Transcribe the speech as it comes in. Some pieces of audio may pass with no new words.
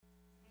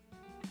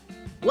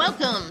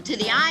Welcome to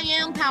the I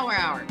Am Power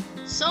Hour,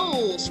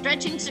 Soul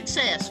Stretching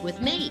Success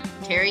with me,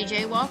 Terry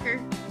J. Walker.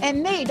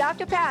 And me,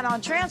 Dr. Pat,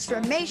 on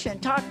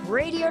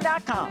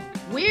TransformationTalkRadio.com.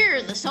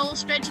 We're the Soul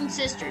Stretching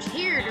Sisters,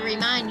 here to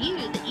remind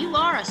you that you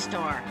are a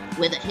star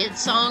with a hit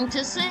song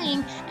to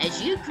sing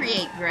as you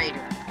create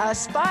greater.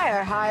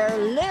 Aspire higher,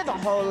 live a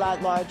whole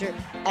lot larger,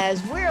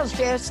 as we'll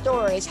share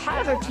stories,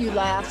 have a few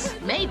laughs.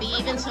 Maybe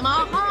even some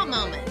aha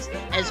moments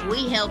as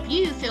we help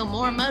you feel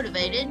more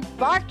motivated.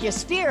 Spark your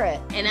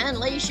spirit. And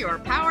unleash your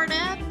powered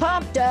up,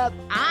 Pumped up.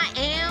 I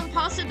Am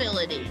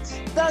possibilities.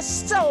 The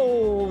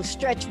soul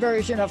stretch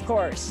version, of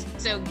course.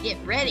 So get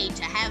ready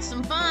to have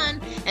some fun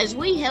as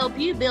we help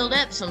you build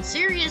up some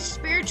serious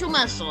spiritual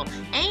muscle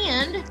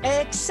and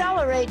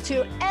accelerate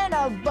to an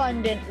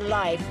abundant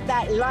life,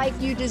 that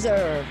life you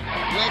deserve.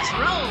 Let's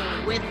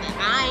roll with the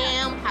I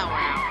Am Power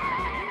Hour.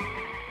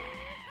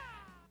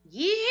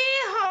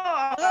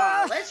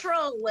 Yeehaw! Let's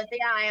roll with the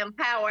I Am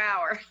Power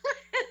Hour.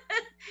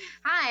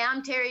 Hi,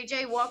 I'm Terry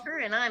J. Walker,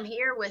 and I'm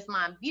here with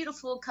my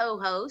beautiful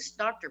co-host,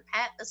 Dr.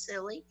 Pat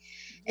Basili.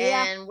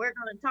 Yeah. And we're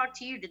going to talk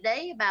to you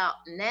today about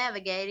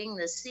navigating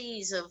the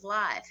seas of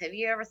life. Have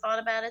you ever thought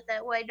about it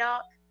that way,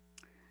 Doc?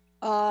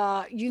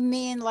 You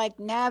mean like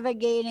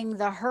navigating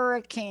the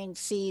hurricane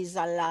seas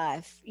of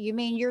life? You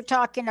mean you're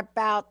talking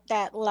about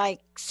that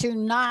like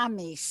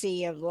tsunami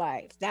sea of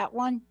life? That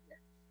one?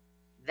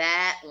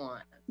 That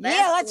one.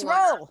 Yeah, let's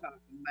roll.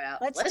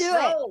 Let's do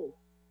roll.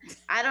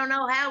 I don't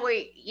know how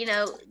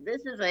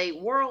this is a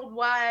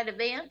worldwide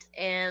event,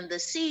 and the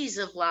seas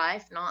of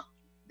life, not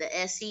the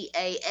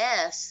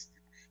SEAS,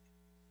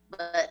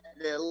 but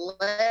the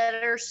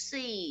letter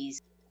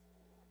C's.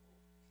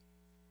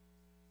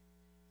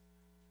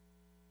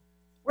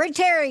 Where'd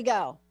Terry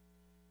go?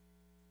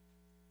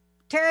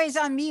 Terry's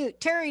on mute.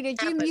 Terry, did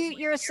you mute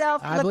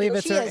yourself? I believe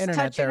it's she her is internet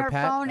touching there, her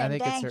Pat. phone, I and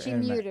think dang, it's her she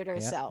internet. muted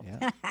herself.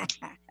 Yep.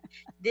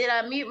 Did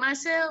I mute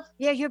myself?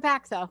 Yeah, you're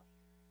back though.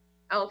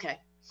 Okay.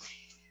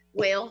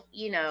 Well,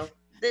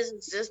 this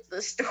is just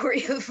the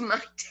story of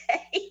my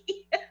day.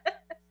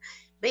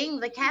 Being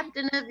the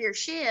captain of your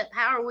ship,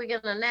 how are we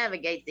going to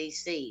navigate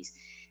these seas?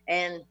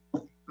 And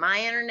my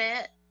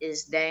internet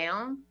is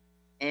down,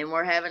 and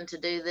we're having to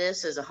do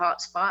this as a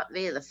hotspot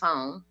via the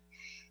phone.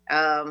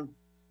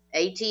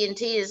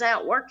 AT&T is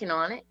out working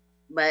on it,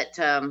 but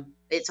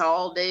it's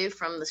all due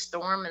from the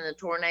storm and the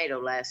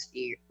tornado last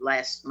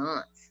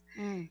month.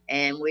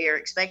 And we are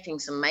expecting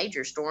some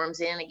major storms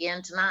in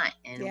again tonight,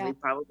 and we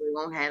probably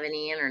won't have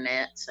any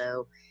internet.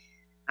 So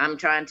I'm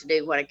trying to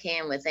do what I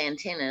can with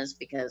antennas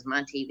because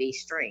my TV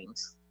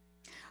streams.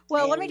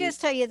 Well, let me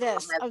just tell you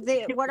this: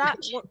 what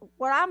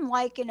I'm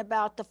liking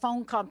about the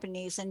phone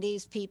companies and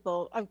these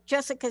people.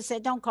 Jessica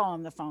said, "Don't call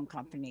them the phone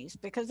companies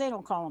because they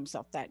don't call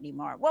themselves that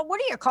anymore." Well,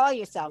 what do you call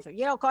yourself?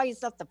 You don't call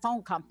yourself the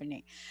phone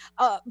company.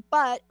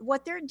 But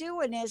what they're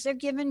doing is they're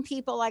giving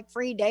people like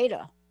free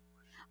data.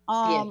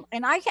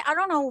 And I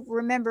don't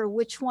remember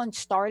which one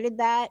started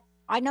that.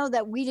 I know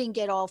that we didn't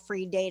get all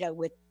free data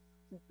with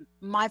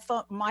my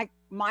phone, my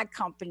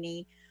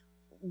company.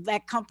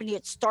 That company,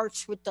 it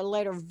starts with the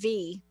letter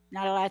V.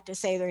 Not allowed to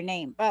say their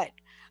name, but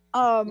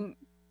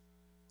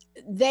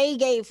they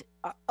gave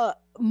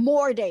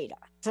more data,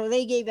 so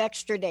they gave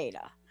extra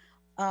data.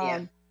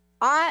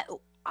 I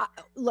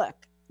look,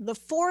 the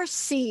 4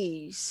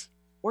 C's.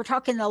 We're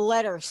talking the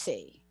letter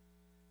C.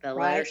 The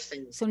letter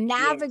C. So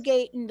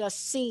navigating the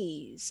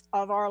seas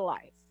of our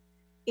life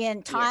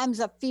in times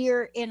of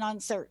fear and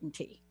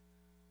uncertainty.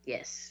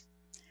 Yes.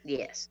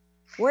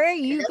 Where are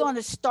you going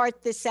to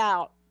start this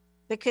out?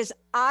 Because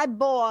I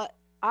brought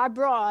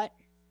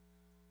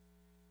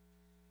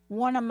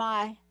one of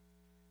my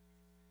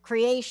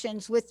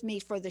creations with me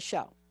for the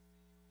show.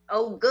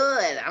 Oh,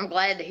 good. I'm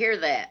glad to hear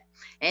that.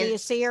 And do you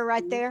see her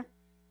right there?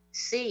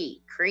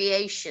 See,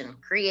 creation,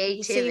 creativity.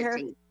 You see her?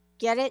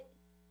 Get it?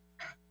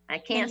 I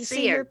can't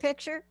see her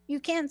picture. You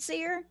can't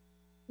see her?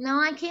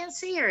 No, I can't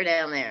see her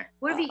down there.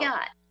 What have you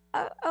got?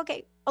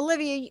 Okay,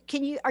 Olivia,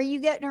 are you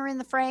getting her in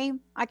the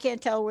frame? I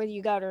can't tell whether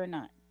you got her or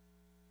not.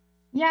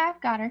 Yeah,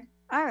 I've got her.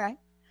 All right.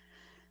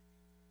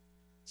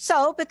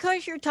 So,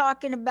 because you're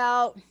talking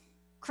about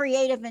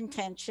creative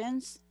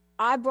intentions,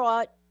 I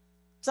brought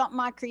something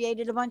I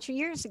created a bunch of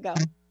years ago.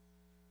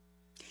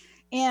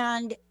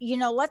 And,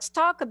 let's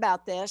talk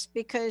about this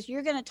because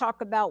you're going to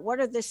talk about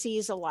what are the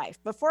C's of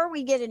life. Before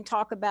we get and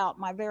talk about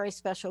my very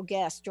special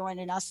guest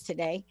joining us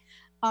today,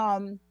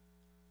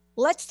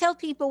 let's tell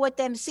people what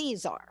them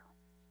C's are.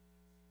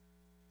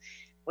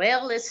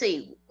 Well, let's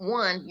see.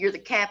 1, you're the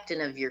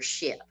captain of your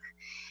ship.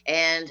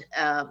 And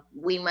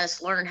we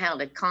must learn how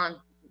to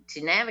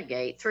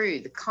navigate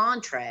through the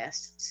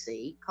contrast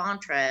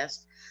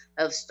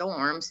of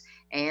storms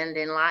and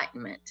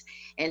enlightenment.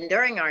 And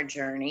during our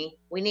journey,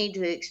 we need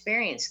to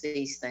experience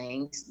these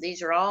things.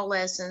 These are all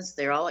lessons.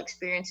 They're all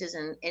experiences.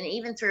 And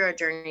even through our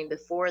journey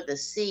before the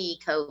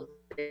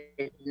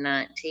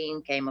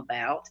COVID-19 came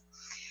about,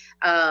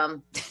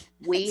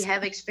 we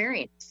have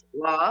experienced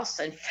loss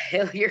and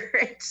failure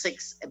and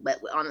success.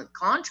 But on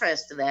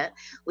contrast to that,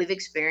 we've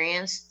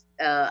experienced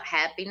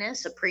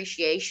happiness,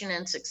 appreciation,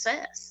 and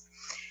success.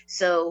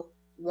 So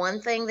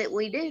one thing that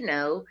we do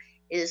know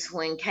is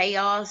when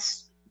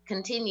chaos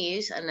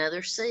continues,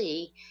 another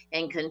C,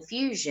 and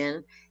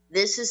confusion,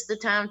 this is the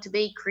time to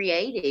be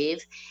creative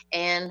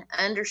and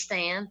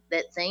understand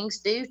that things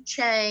do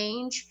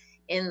change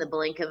in the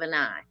blink of an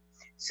eye.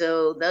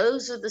 So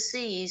those are the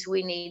C's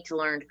we need to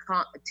learn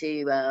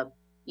to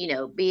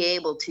be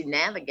able to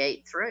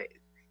navigate through: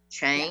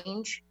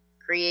 change,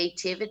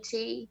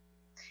 creativity,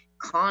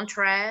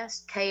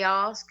 contrast,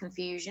 chaos,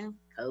 confusion,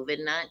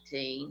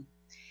 COVID-19,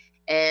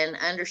 and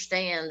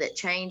understand that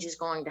change is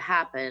going to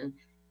happen,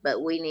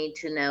 but we need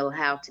to know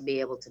how to be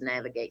able to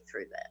navigate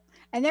through that.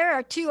 And there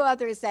are two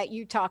others that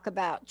you talk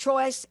about: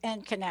 choice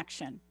and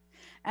connection.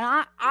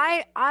 And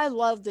I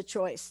love the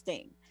choice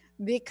thing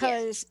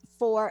because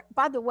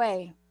by the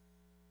way,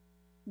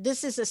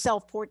 this is a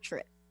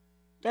self-portrait.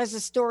 There's a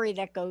story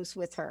that goes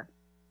with her.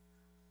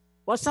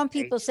 Well, some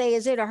people say,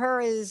 is it a her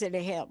or is it a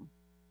him?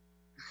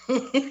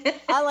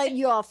 I'll let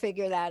you all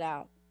figure that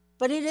out.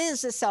 But it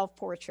is a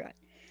self-portrait.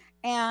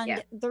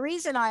 And the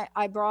reason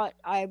I brought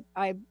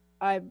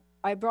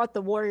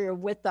the warrior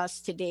with us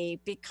today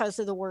because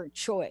of the word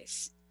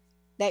choice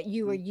that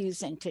you were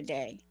using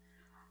today.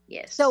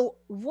 Yes. So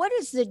what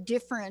is the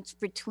difference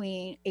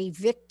between a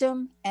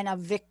victim and a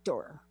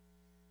victor?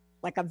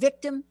 Like a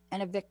victim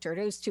and a victor,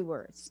 those two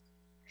words.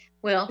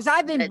 Well, because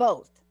I've been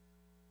both.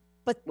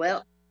 But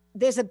well,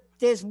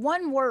 there's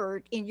one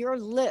word in your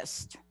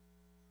list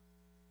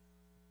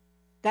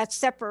that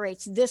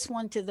separates this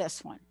one to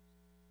this one.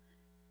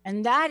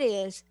 And that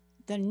is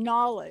the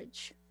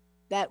knowledge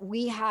that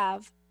we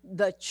have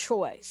the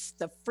choice,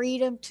 the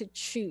freedom to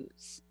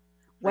choose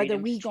whether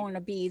we're going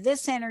to be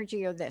this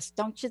energy or this,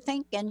 don't you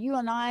think? And you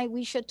and I,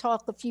 we should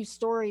talk a few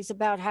stories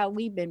about how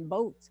we've been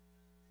both.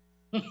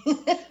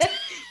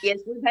 Yes,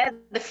 we've had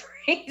the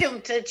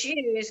freedom to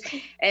choose,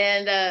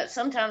 and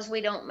sometimes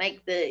we don't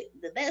make the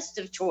best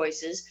of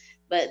choices,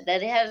 but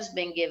that has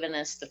been given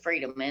us the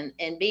freedom.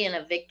 And being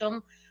a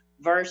victim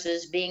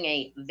versus being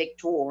a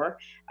victor,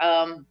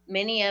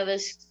 many of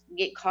us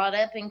get caught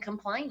up in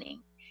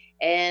complaining,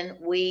 and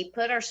we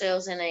put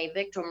ourselves in a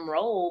victim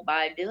role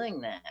by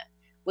doing that,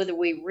 whether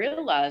we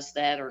realize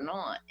that or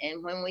not.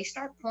 And when we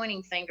start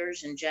pointing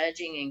fingers and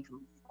judging and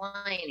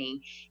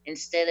complaining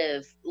instead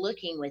of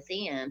looking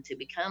within to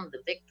become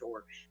the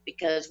victor,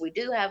 because we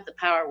do have the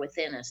power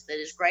within us that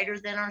is greater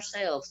than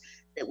ourselves,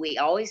 that we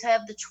always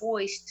have the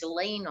choice to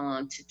lean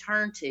on, to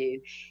turn to.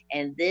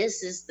 And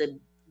this is the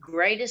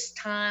greatest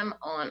time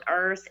on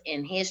earth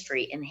in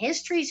history, and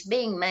history's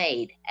being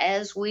made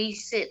as we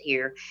sit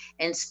here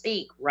and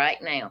speak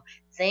right now.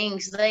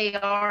 Things, they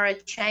are a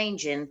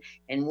changing,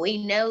 and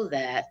we know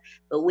that,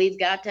 but we've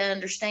got to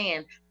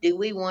understand, do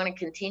we want to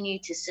continue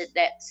to sit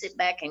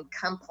back and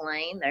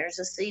complain, there's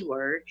a C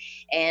word,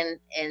 and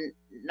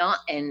not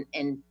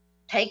and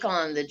take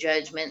on the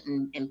judgment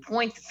and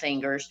point the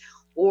fingers,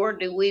 or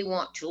do we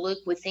want to look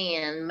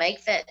within,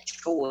 make that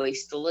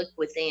choice to look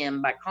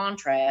within by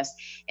contrast,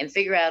 and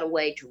figure out a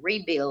way to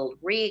rebuild,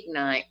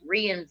 reignite,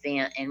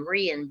 reinvent, and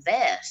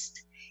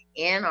reinvest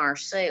in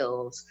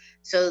ourselves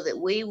so that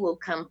we will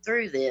come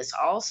through this?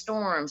 All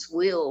storms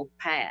will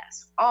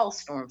pass. All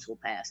storms will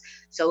pass.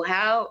 So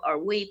how are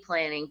we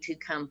planning to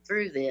come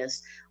through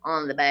this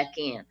on the back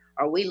end?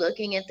 Are we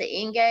looking at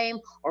the end game,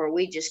 or are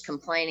we just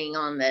complaining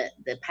on the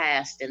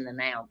past and the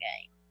now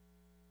game?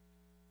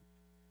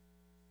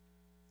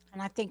 Can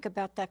I think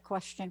about that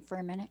question for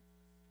a minute?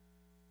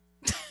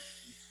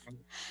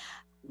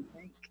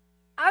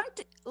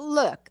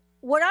 Look,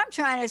 what I'm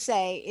trying to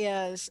say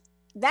is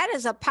that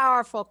is a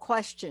powerful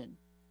question.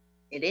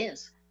 It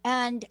is.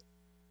 And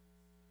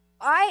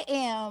I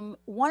am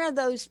one of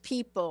those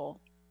people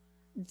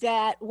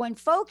that when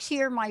folks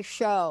hear my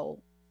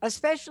show,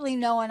 especially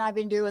knowing I've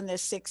been doing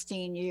this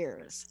 16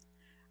 years,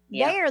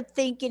 they are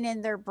thinking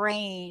in their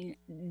brain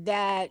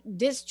that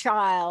this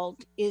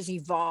child is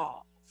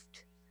evolved.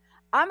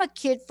 I'm a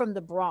kid from the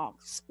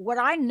Bronx. What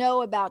I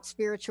know about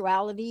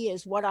spirituality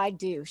is what I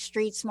do,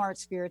 street smart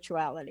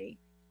spirituality.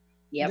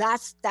 Yep.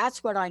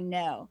 That's what I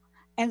know.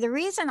 And the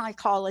reason I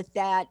call it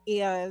that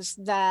is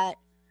that,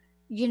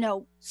 you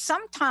know,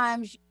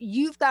 sometimes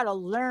you've got to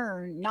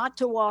learn not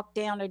to walk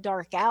down a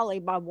dark alley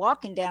by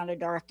walking down a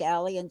dark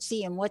alley and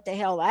seeing what the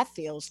hell that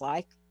feels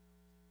like.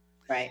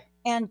 Right.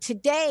 And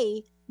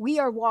today we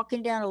are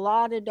walking down a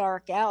lot of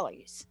dark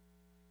alleys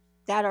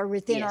that are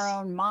within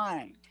our own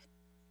mind.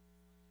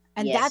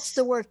 And that's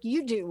the work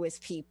you do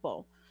with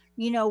people.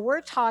 You know,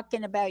 we're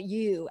talking about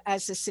you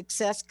as a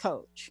success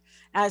coach,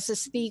 as a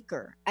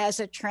speaker, as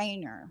a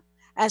trainer,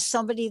 as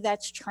somebody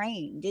that's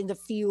trained in the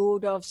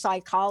field of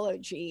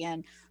psychology,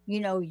 and, you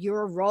know,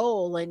 your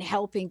role in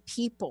helping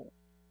people,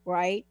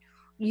 right?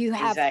 You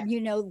have,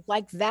 you know,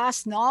 like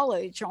vast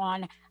knowledge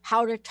on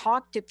how to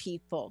talk to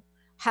people,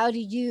 how to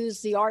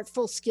use the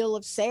artful skill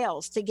of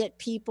sales to get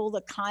people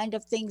the kind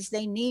of things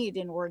they need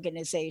in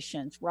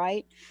organizations,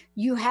 right?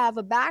 You have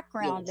a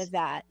background of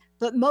that.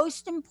 But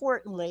most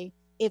importantly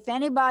if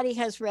anybody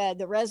has read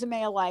The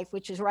Resume of Life,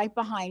 which is right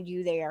behind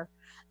you there,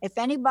 if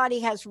anybody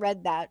has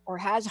read that or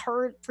has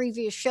heard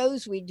previous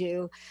shows we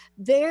do,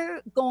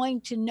 they're going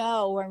to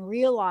know and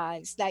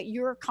realize that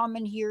you're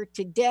coming here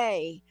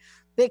today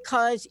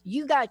because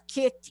you got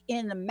kicked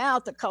in the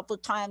mouth a couple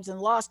of times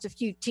and lost a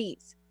few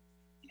teeth.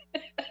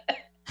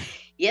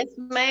 Yes,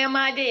 ma'am,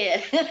 I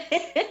did.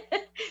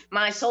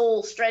 My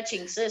soul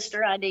stretching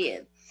sister, I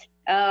did.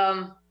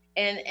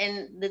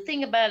 And the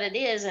thing about it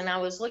is, and I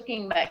was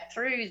looking back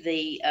through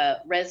the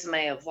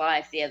Resume of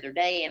Life the other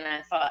day, and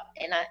I thought,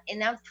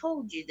 and I've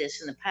told you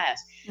this in the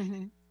past,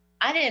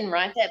 I didn't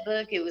write that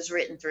book; it was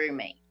written through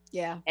me.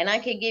 Yeah. And I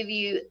could give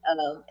you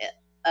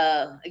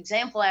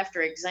example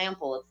after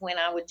example of when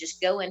I would just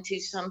go into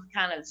some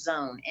kind of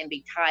zone and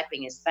be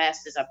typing as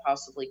fast as I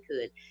possibly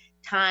could.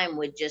 Time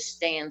would just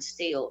stand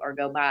still or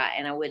go by,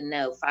 and I wouldn't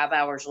know. 5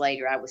 hours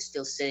later, I was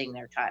still sitting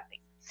there typing.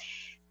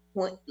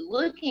 When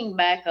looking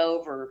back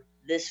over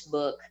this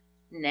book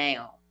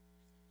now,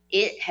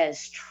 it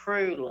has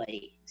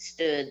truly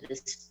stood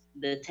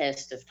the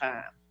test of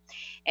time.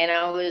 And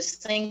I was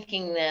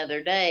thinking the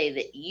other day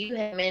that you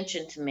had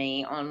mentioned to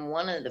me on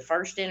one of the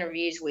first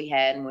interviews we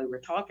had, and we were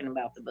talking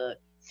about the book.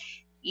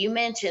 You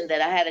mentioned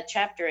that I had a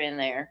chapter in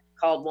there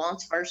called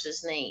Wants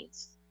versus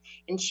Needs.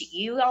 And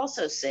you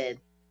also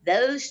said,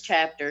 those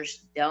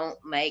chapters don't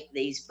make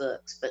these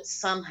books, but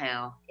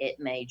somehow it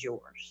made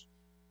yours.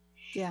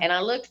 Yeah. And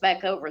I looked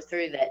back over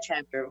through that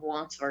chapter of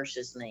wants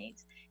versus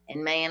needs,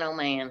 and man, oh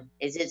man,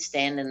 is it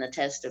standing the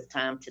test of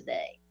time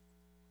today.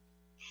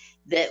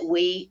 That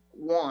we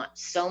want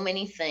so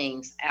many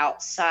things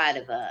outside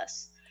of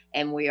us,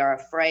 and we are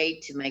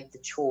afraid to make the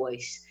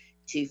choice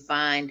to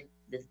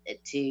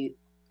to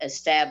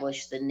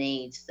establish the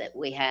needs that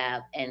we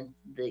have and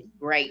the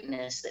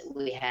greatness that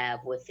we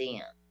have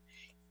within.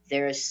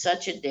 There is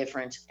such a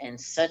difference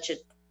and such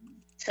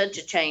a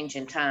change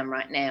in time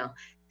right now.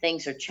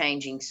 Things are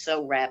changing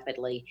so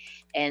rapidly,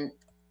 and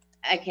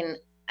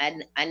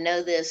I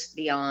know this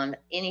beyond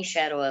any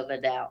shadow of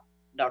a doubt,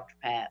 Dr.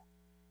 Pat,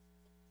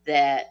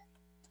 that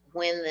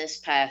when this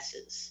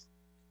passes,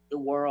 the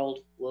world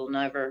will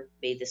never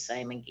be the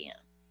same again.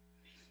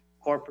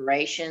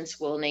 Corporations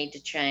will need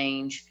to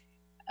change.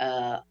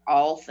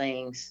 All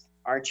things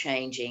are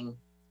changing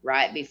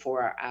right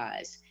before our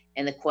eyes.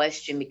 And the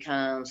question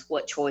becomes,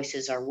 what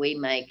choices are we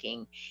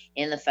making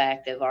in the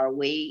fact of, are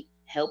we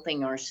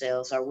helping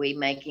ourselves? Are we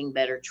making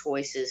better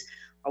choices?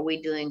 Are we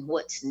doing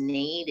what's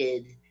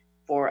needed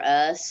for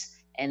us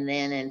and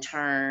then in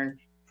turn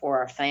for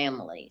our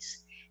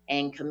families?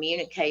 And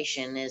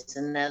communication is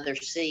another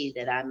C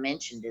that I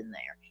mentioned in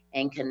there.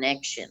 And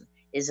connection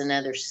is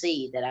another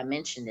C that I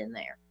mentioned in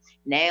there.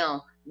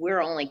 Now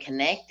we're only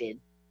connected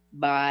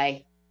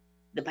by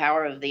the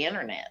power of the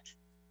internet.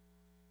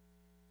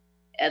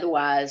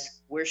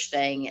 Otherwise, we're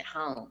staying at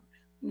home.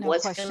 No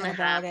what's question going to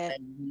about happen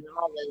it. when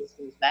all this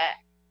is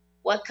back?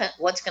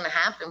 What's going to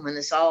happen when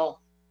this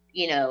all,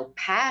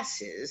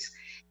 passes?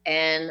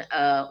 And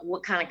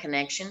what kind of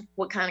connection?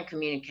 What kind of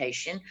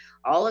communication?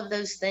 All of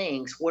those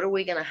things. What are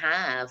we going to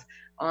have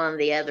on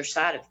the other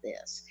side of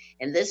this?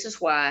 And this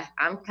is why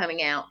I'm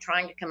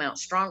trying to come out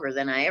stronger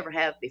than I ever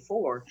have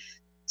before.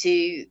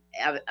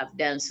 I've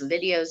done some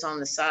videos on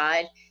the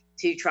side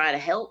to try to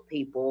help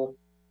people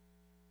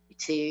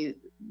to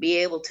be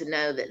able to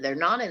know that they're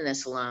not in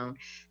this alone,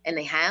 and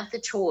they have the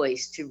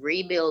choice to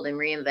rebuild and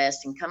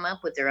reinvest and come up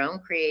with their own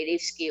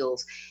creative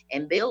skills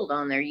and build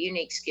on their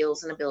unique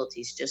skills and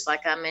abilities. Just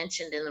like I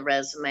mentioned in the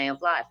Resume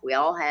of Life, we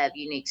all have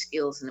unique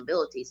skills and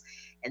abilities,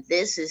 and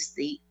this is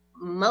the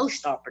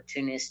most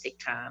opportunistic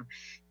time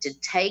to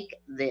take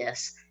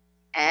this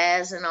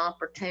as an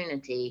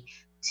opportunity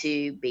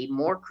to be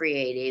more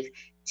creative,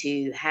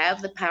 to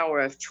have the power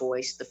of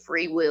choice, the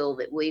free will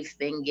that we've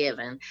been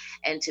given,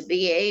 and to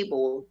be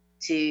able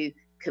to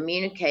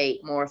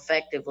communicate more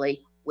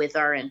effectively with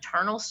our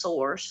internal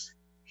source.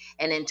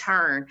 And in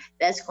turn,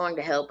 that's going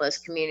to help us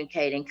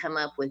communicate and come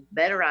up with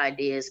better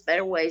ideas,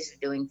 better ways of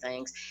doing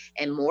things,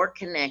 and more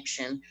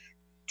connection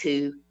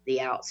to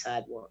the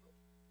outside world.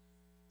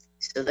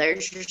 So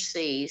there's your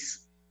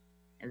C's,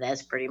 and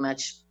that's pretty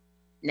much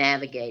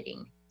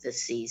navigating the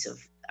C's of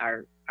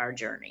our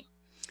journey.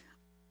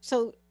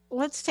 So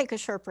let's take a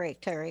short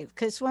break, Terry,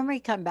 because when we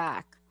come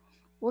back,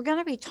 we're going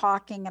to be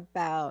talking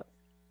about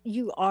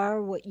you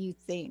are what you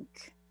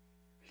think.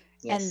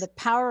 Yes. And the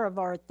power of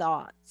our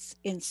thoughts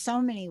in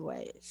so many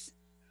ways.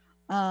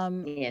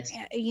 Yes.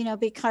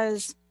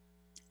 Because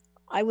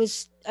I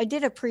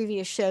did a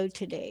previous show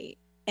today,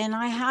 and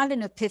I had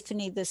an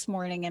epiphany this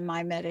morning in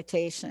my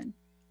meditation.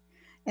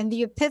 And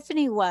the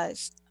epiphany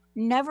was,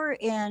 never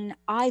in,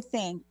 I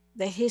think,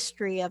 the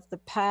history of the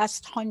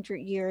past 100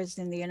 years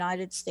in the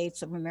United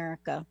States of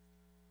America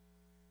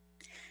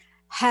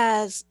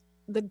has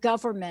the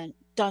government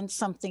done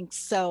something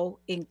so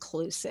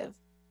inclusive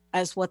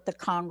as what the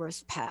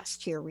Congress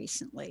passed here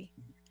recently.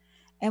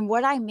 And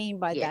what I mean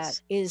by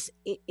that is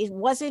it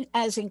wasn't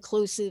as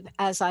inclusive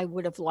as I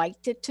would have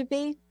liked it to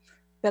be,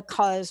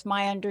 because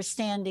my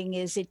understanding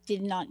is it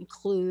did not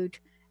include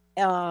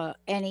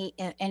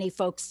any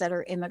folks that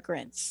are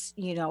immigrants,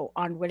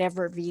 on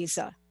whatever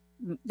visa.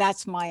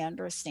 That's my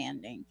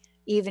understanding,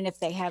 even if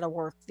they had a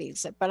work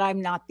visa, but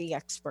I'm not the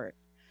expert.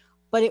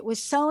 But it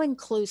was so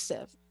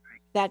inclusive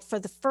that for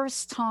the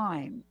first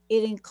time,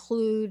 it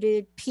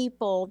included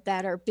people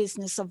that are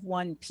business of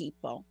one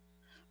people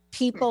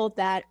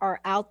that are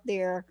out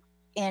there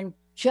and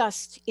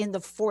just in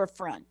the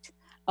forefront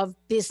of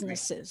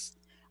businesses.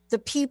 The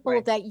people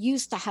that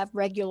used to have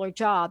regular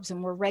jobs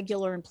and were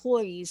regular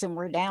employees and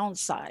were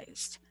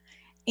downsized.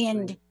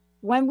 And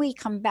when we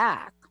come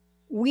back,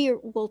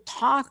 we'll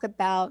talk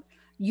about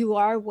you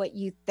are what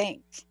you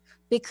think,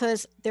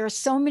 because there are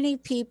so many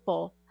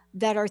people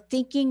that are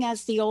thinking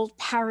as the old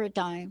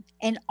paradigm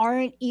and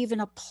aren't even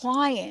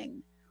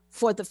applying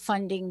for the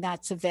funding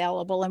that's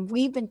available. And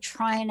we've been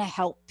trying to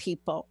help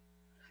people.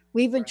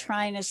 We've been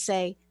trying to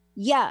say,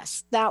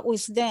 yes, that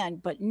was then,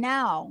 but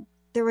now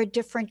there are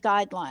different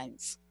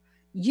guidelines.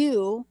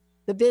 You,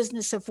 the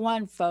business of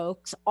one,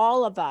 folks,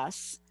 all of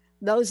us,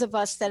 those of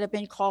us that have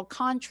been called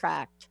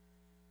contract,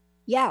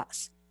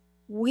 yes,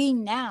 we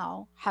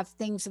now have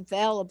things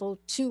available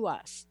to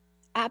us.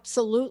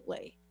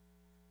 Absolutely.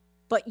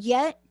 But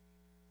yet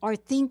our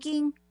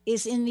thinking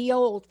is in the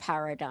old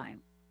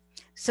paradigm.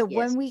 So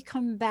when we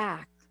come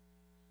back,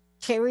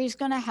 Terry's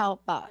going to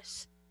help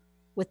us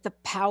with the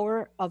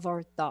power of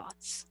our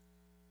thoughts.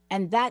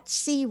 And that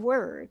C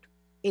word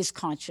is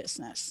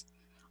consciousness.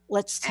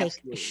 Let's take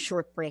a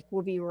short break.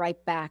 We'll be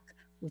right back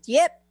with,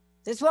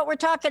 this is what we're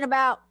talking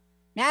about.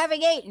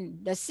 Navigating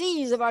the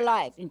seas of our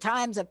life in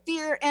times of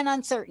fear and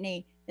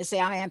uncertainty. It's the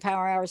I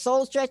Empower Our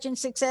Soul Stretching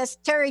Success.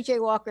 Terry J.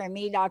 Walker and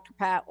me, Dr.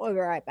 Pat. We'll be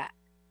right back.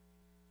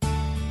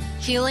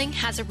 Healing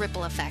has a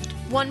ripple effect.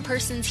 One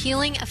person's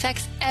healing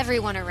affects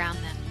everyone around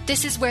them.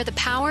 This is where the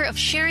power of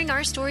sharing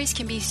our stories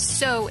can be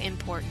so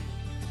important.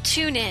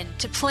 Tune in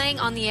to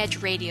Playing on the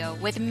Edge Radio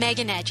with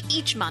Megan Edge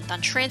each month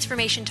on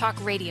Transformation Talk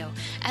Radio,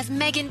 as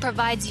Megan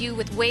provides you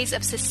with ways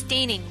of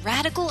sustaining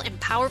radical and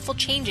powerful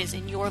changes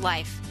in your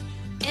life.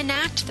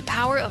 Enact the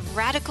power of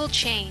radical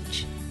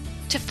change.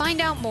 To find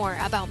out more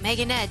about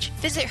Megan Edge,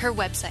 visit her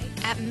website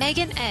at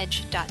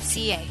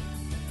meganedge.ca.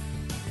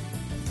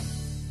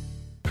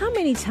 How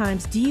many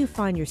times do you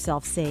find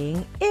yourself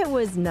saying, it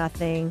was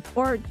nothing,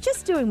 or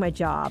just doing my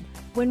job,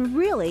 when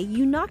really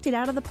you knocked it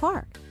out of the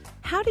park?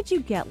 How did you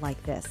get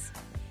like this?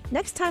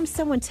 Next time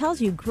someone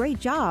tells you great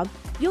job,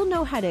 you'll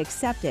know how to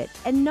accept it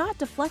and not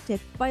deflect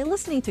it by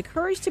listening to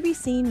Courage to Be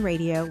Seen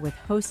Radio with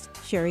host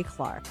Sherry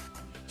Clark.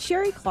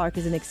 Sherry Clark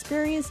is an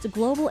experienced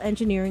global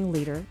engineering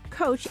leader,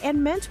 coach,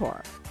 and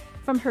mentor.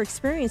 From her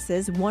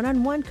experiences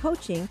one-on-one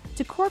coaching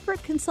to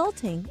corporate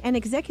consulting and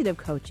executive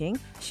coaching,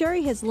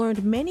 Sherry has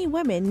learned many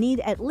women need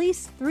at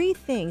least 3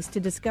 things to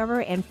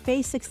discover and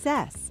face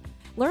success.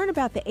 Learn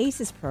about the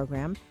ACES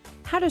program,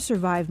 how to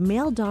survive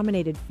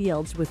male-dominated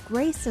fields with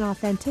grace and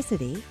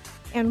authenticity,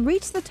 and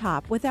reach the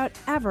top without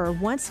ever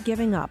once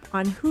giving up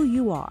on who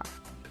you are.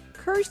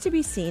 Courage to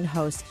Be Seen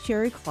host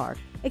Sherry Clark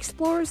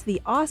explores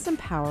the awesome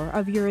power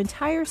of your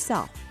entire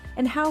self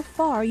and how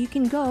far you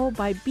can go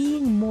by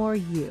being more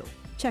you.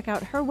 Check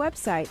out her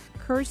website,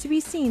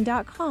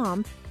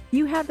 couragetobeseen.com.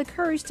 You have the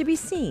courage to be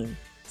seen.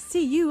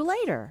 See you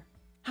later.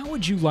 How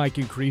would you like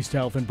increased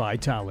health and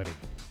vitality?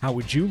 How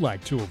would you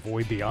like to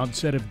avoid the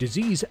onset of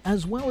disease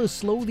as well as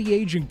slow the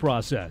aging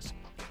process?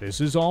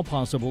 This is all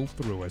possible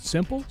through a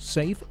simple,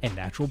 safe, and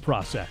natural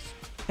process.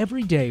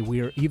 Every day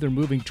we are either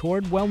moving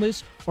toward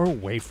wellness or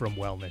away from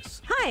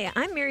wellness. Hi,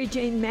 I'm Mary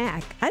Jane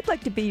Mack. I'd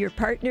like to be your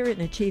partner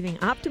in achieving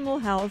optimal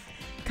health.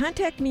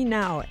 Contact me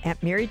now at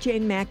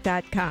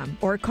maryjanemack.com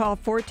or call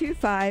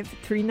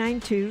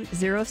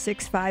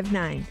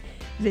 425-392-0659.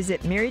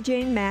 Visit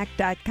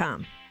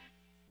maryjanemack.com.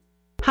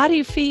 How do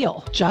you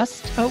feel?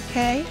 Just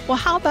okay? Well,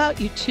 how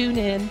about you tune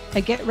in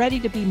and get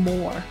ready to be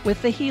more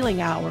with the Healing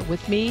Hour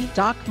with me,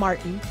 Doc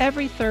Martin,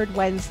 every third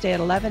Wednesday at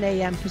 11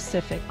 a.m.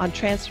 Pacific on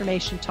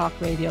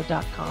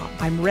TransformationTalkRadio.com.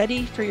 I'm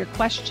ready for your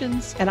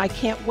questions, and I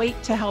can't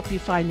wait to help you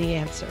find the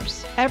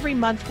answers. Every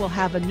month, we'll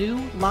have a new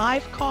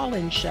live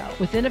call-in show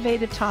with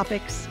innovative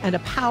topics and a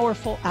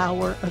powerful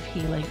hour of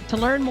healing. To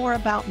learn more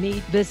about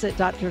me, visit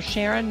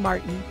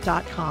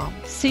DrSharonMartin.com.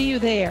 See you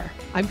there.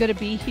 I'm going to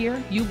be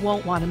here. You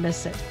won't want to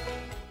miss it.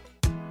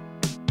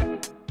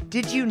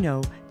 Did you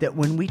know that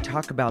when we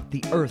talk about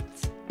the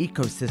Earth's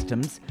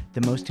ecosystems, the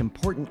most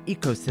important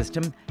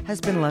ecosystem has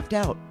been left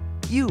out?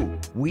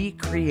 We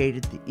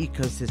created the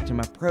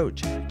ecosystem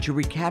approach to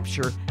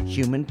recapture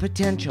human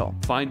potential.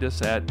 Find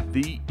us at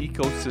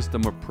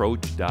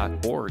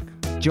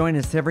theecosystemapproach.org. Join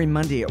us every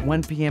Monday at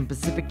 1 p.m.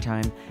 Pacific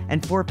Time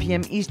and 4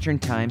 p.m. Eastern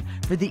Time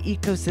for the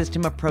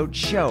Ecosystem Approach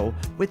Show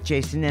with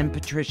Jason and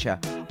Patricia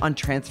on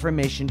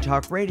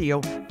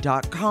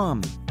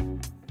TransformationTalkRadio.com.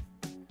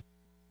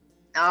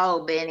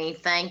 Oh, Benny,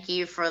 thank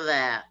you for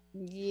that.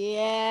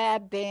 Yeah,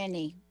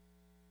 Benny.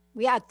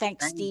 We got to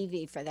thank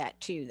Stevie for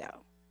that too, though.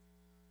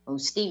 Oh,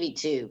 Stevie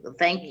too. Well,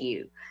 thank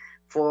you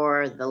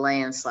for the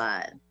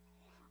landslide.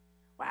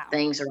 Wow.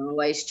 Things are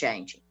always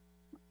changing.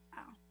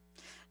 Wow.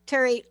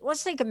 Terry,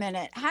 let's take a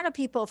minute. How do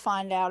people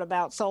find out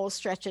about Soul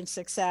Stretching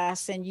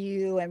Success and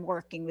you and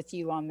working with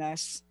you on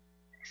this?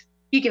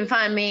 You can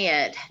find me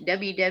at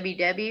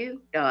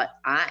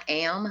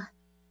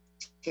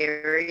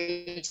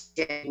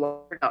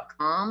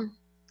www.iamterryjwalker.com,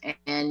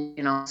 and you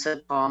can also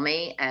call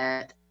me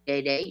at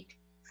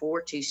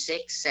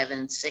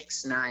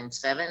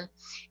 888-426-7697,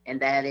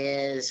 and that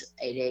is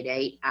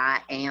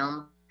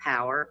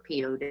 888-I-AM-POWER,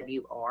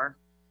 POWR.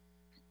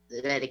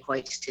 That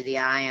equates to the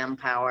I Am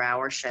Power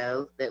Hour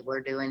show that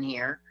we're doing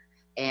here.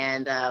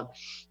 And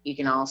you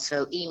can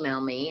also email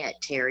me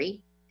at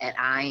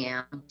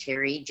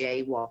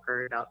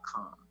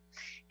terry@iamterryjwalker.com.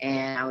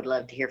 And I would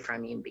love to hear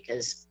from you,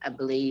 because I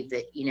believe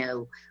that,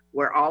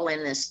 we're all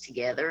in this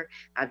together.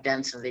 I've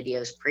done some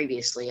videos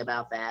previously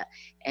about that,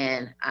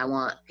 and I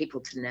want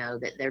people to know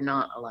that they're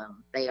not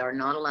alone. They are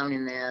not alone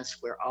in this.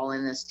 We're all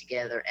in this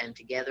together, and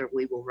together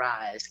we will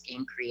rise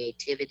in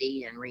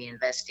creativity and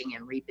reinvesting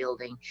and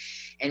rebuilding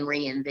and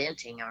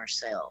reinventing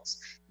ourselves,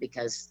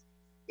 because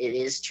it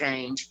is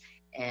change,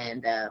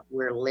 and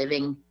we're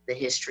living the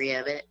history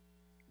of it.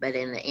 But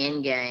in the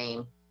end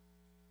game,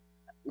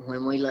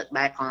 when we look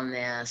back on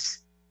this,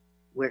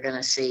 we're going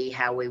to see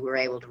how we were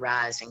able to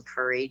rise in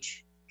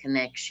courage,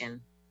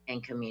 connection,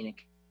 and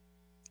communication.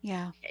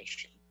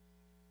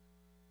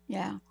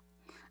 Yeah.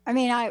 I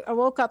mean, I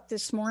woke up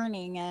this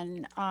morning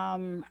and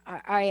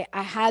I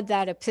had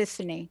that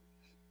epiphany,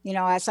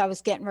 as I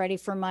was getting ready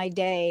for my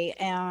day,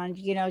 and,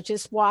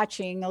 just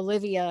watching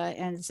Olivia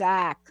and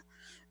Zach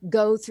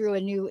go through a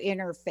new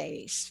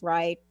interface,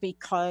 right?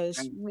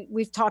 Because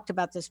we've talked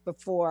about this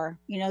before.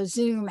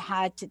 Zoom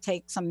had to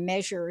take some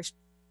measures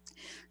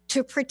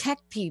to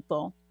protect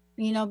people,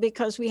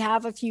 because we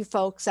have a few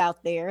folks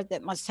out there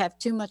that must have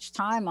too much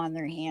time on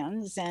their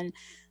hands and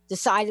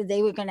decided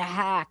they were going to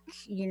hack,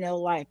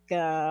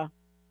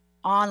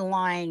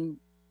 online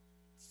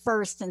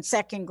first and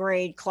second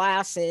grade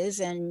classes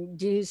and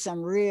do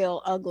some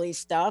real ugly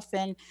stuff.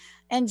 And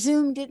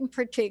Zoom didn't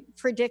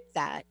predict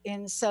that.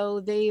 And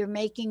so they are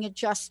making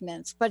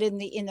adjustments. But in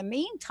the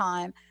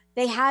meantime,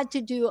 they had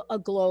to do a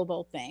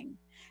global thing.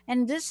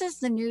 And this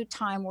is the new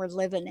time we're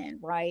living in,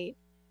 right?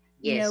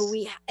 Yes.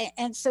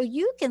 And so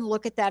you can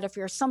look at that if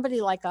you're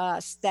somebody like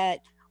us, that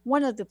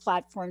one of the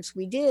platforms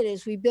we did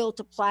is we built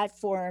a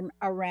platform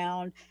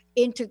around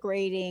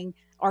integrating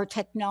our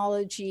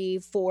technology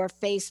for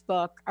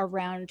Facebook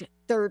around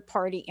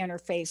third-party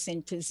interface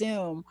into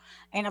Zoom.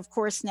 And of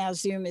course, now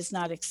Zoom is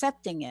not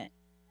accepting it.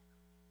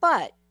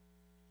 But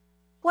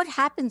what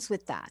happens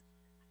with that?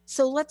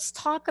 So let's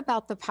talk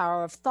about the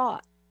power of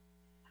thought.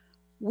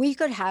 We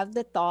could have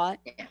the thought,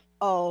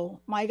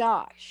 oh my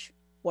gosh,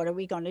 what are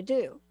we going to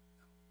do?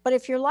 But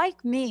if you're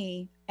like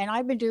me, and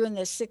I've been doing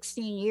this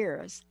 16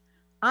 years,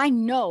 I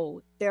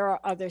know there are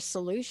other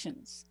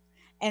solutions.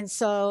 And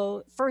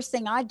so first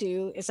thing I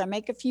do is I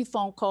make a few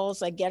phone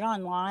calls, I get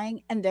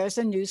online, and there's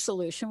a new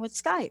solution with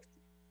Skype.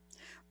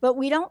 But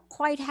we don't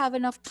quite have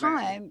enough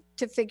time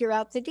to figure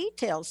out the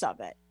details of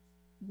it.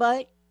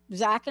 But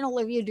Zach and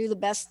Olivia do the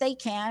best they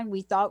can.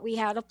 We thought we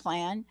had a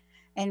plan,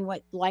 and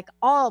like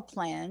all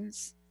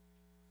plans,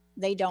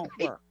 they don't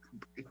work.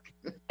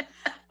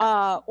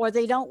 Or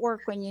they don't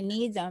work when you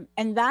need them.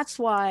 And that's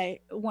why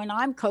when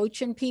I'm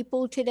coaching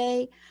people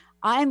today,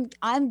 I'm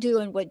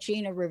doing what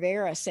Gina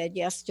Rivera said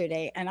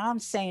yesterday. And I'm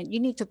saying, you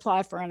need to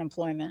apply for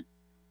unemployment.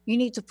 You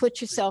need to put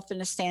yourself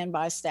in a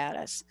standby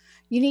status.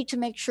 You need to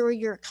make sure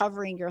you're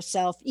covering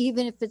yourself,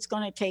 even if it's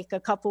going to take a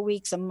couple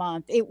weeks, a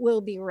month. It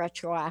will be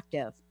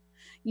retroactive.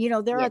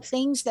 There are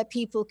things that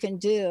people can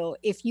do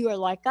if you are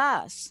like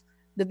us,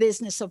 the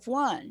business of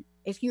one.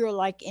 If you're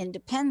like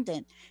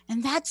independent,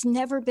 and that's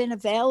never been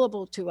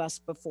available to us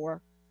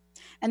before.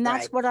 And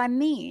that's what I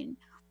mean.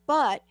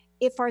 But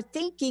if our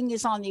thinking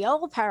is on the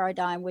old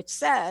paradigm, which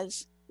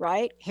says,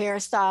 right,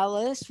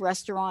 hairstylists,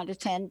 restaurant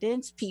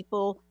attendants,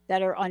 people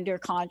that are under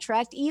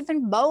contract,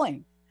 even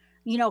Boeing,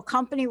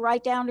 company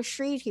right down the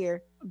street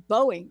here,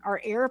 Boeing,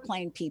 our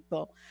airplane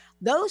people,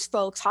 those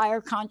folks hire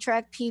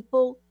contract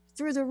people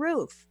through the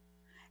roof.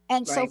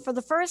 And so for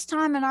the first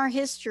time in our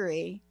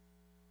history,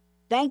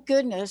 thank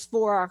goodness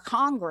for our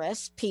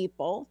Congress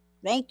people.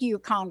 Thank you,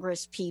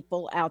 Congress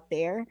people out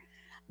there.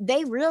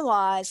 They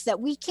realize that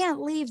we can't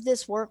leave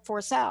this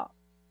workforce out.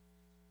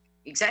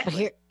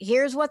 Exactly. But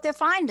here's what they're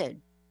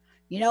finding.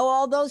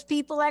 All those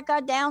people that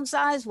got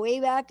downsized way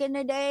back in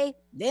the day,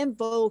 them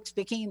folks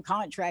became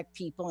contract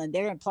people and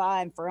they're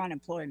applying for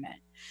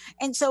unemployment.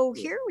 And so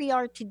here we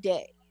are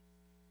today.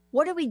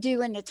 What do we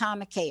do in the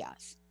time of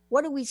chaos?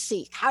 What do we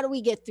seek? How do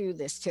we get through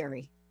this,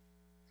 Terry?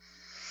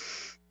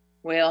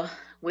 Well,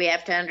 we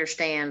have to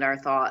understand our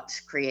thoughts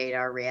create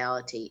our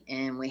reality,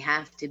 and we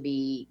have to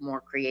be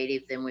more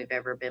creative than we've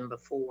ever been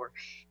before.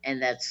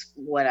 And that's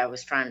what I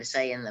was trying to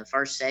say in the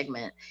first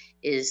segment,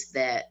 is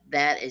that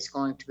is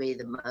going to be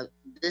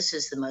this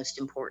is the most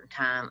important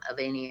time of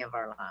any of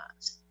our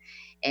lives.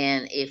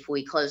 And if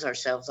we close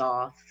ourselves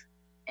off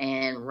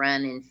and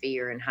run in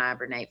fear and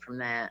hibernate from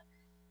that,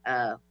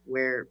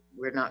 we're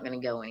not going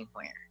to go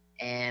anywhere,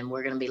 and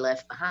we're going to be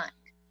left behind.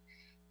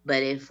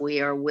 But if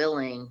we are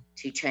willing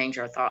to change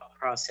our thought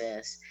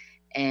process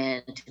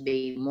and to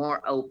be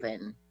more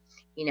open,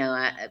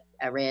 I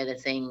read a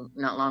thing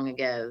not long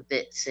ago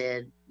that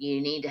said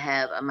you need to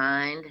have a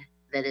mind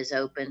that is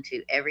open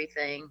to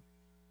everything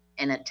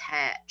and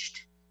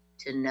attached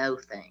to no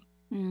thing.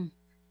 Mm.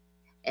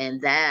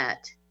 And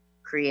that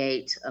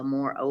creates a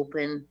more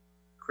open,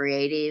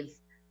 creative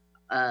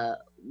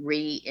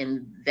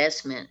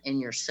reinvestment in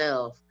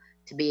yourself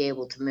to be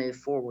able to move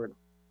forward.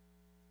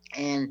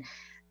 And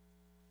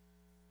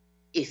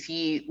if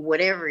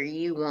whatever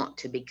you want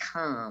to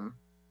become,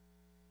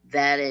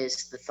 that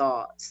is the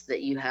thoughts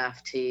that you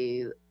have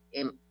to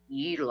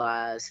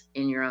utilize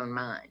in your own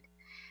mind.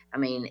 I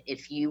mean,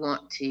 if you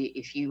want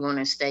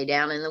to stay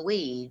down in the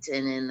weeds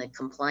and in the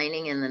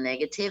complaining and the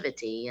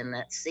negativity and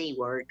that C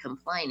word,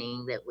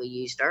 complaining, that we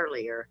used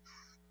earlier,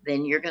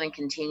 then you're going to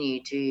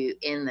continue to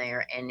in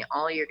there, and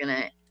all you're going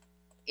to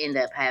end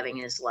up having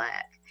is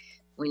lack.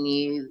 When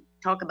you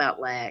talk about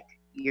lack,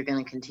 you're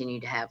going to continue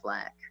to have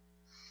lack.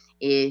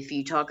 If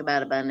you talk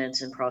about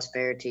abundance and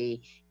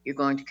prosperity, you're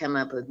going to come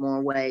up with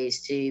more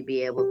ways to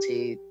be able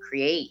to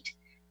create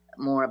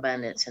more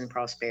abundance and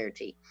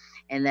prosperity.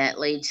 And that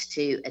leads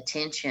to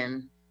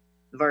attention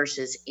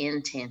versus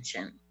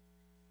intention.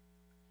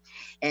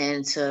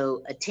 And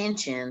so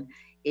attention,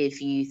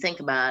 if you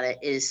think about it,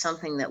 is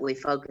something that we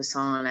focus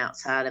on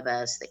outside of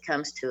us that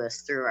comes to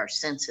us through our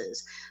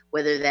senses,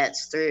 whether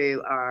that's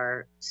through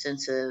our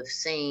sense of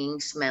seeing,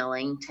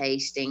 smelling,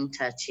 tasting,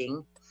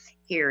 touching,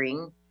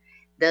 hearing.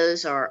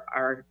 Those are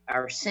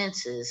our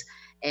senses.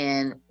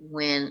 And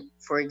when,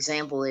 for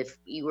example, if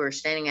you were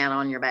standing out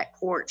on your back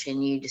porch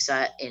and you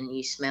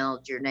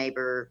smelled your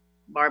neighbor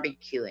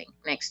barbecuing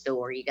next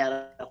door, you got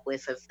a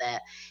whiff of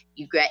that,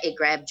 it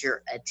grabbed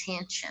your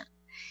attention,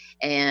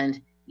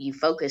 and you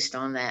focused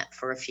on that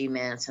for a few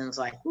minutes and was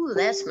like, ooh,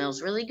 that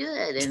smells really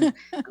good, and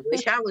I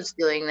wish I was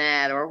doing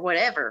that, or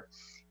whatever.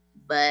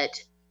 But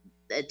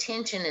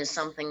attention is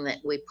something that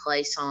we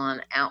place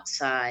on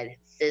outside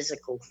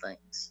physical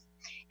things.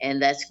 And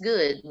that's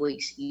good. We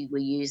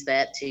use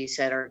that to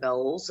set our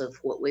goals of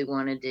what we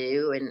want to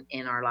do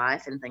in our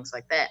life and things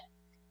like that.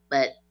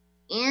 But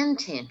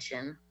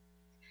intention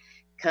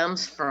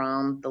comes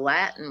from the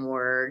Latin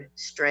word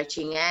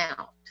stretching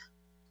out,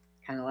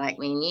 kind of like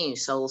me and you,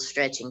 soul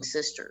stretching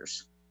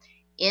sisters.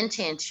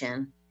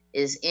 Intention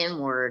is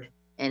inward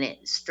and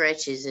it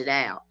stretches it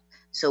out.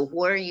 So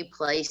what are you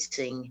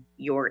placing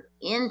your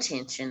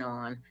intention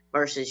on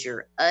versus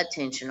your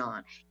attention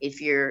on? If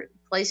you're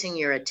placing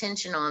your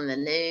attention on the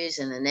news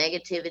and the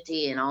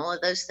negativity and all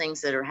of those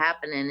things that are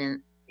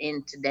happening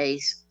in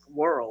today's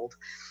world,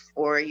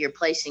 or you're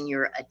placing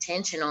your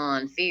attention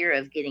on fear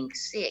of getting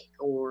sick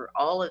or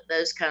all of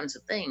those kinds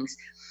of things,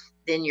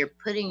 then you're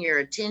putting your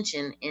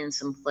attention in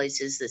some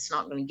places that's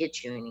not going to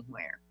get you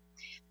anywhere.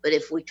 But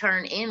if we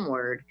turn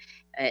inward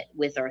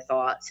with our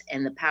thoughts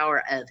and the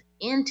power of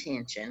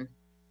intention,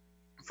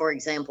 for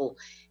example,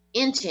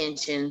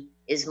 intention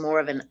is more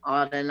of an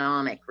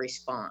autonomic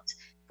response.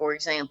 For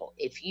example,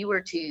 if you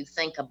were to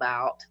think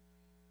about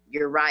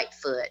your right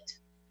foot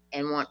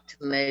and want to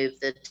move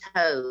the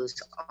toes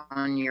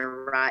on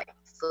your right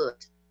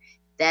foot,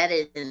 that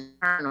is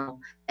internal.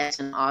 That's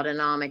an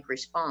autonomic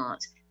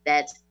response.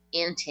 That's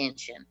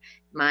intention.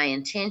 My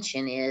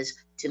intention is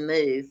to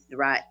move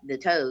the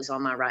toes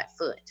on my right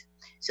foot.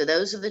 So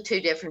those are the two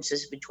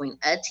differences between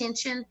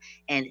attention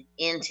and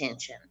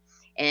intention.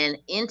 And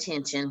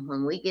intention,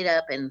 when we get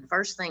up and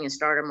first thing and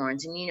start our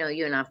mornings, and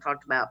you and I've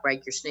talked about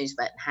break your snooze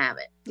button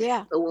habit.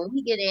 Yeah. But when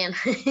we get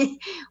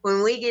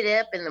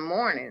up in the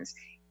mornings,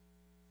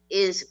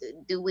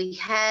 do we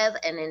have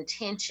an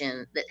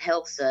intention that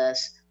helps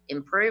us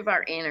improve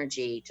our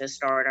energy to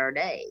start our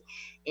day?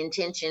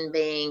 Intention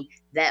being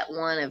that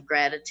one of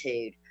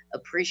gratitude,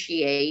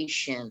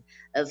 appreciation,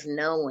 of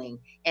knowing,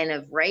 and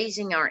of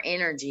raising our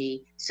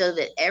energy so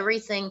that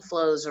everything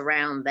flows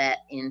around that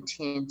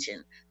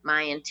intention.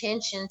 My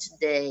intention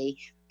today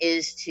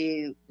is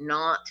to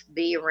not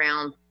be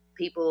around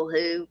people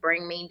who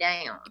bring me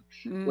down.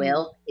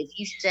 Well, if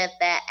you set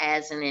that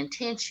as an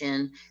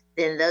intention,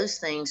 then those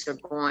things are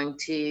going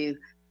to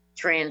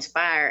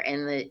transpire,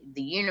 and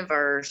the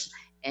universe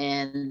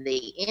and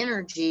the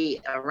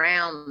energy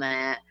around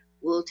that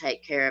will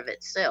take care of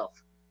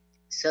itself.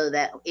 So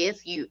that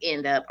if you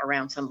end up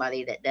around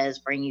somebody that does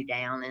bring you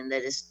down and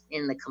that is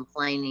in the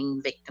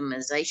complaining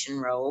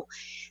victimization role,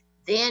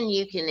 then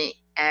you can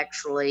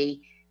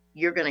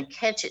you're going to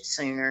catch it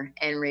sooner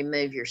and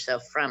remove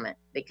yourself from it,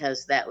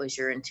 because that was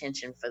your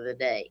intention for the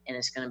day, and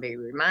it's going to be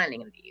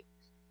reminding of you.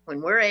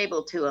 When we're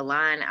able to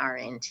align our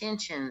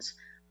intentions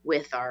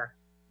with our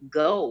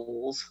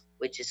goals,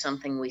 which is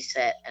something we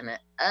set an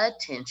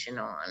attention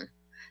on,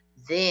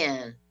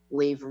 then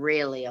we've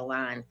really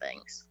aligned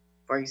things.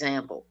 For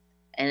example,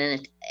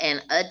 and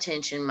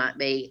attention might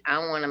be, I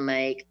want to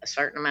make a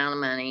certain amount of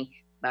money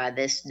by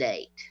this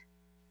date.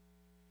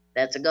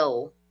 That's a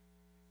goal.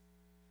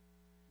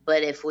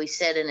 But if we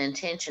set an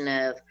intention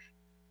of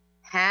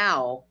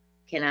how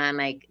can I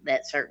make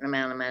that certain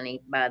amount of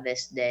money by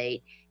this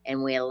date,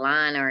 and we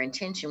align our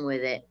intention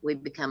with it, we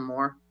become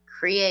more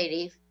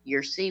creative,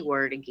 your C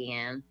word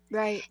again.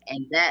 Right.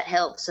 And that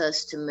helps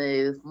us to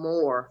move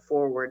more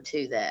forward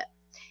to that.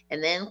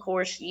 And then, of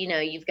course,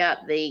 you've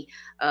got the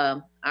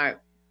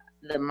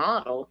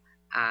model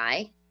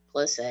I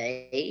plus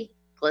A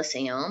plus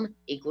M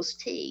equals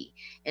T,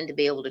 and to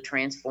be able to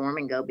transform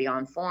and go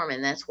beyond form.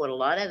 And that's what a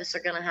lot of us are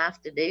going to have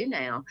to do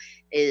now,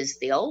 is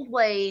the old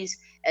ways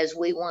as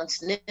we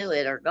once knew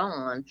it are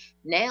gone.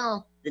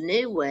 Now the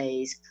new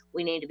ways,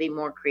 we need to be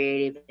more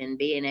creative in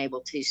being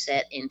able to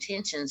set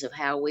intentions of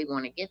how we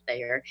want to get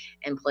there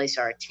and place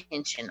our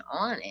attention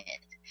on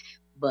it.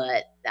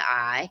 But the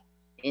I,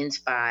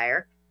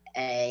 inspire,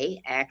 A,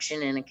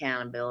 action and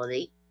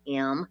accountability,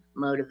 M,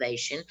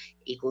 motivation,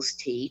 equals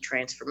T,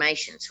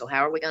 transformation. So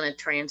how are we going to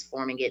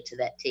transform and get to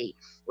that T?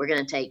 We're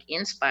going to take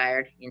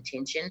inspired,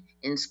 intention,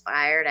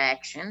 inspired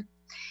action,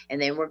 and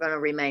then we're going to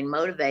remain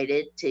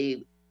motivated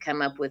to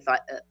come up with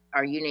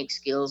our unique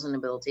skills and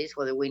abilities,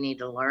 whether we need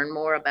to learn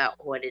more about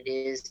what it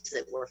is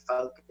that we're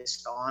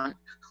focused on,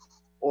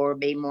 or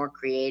be more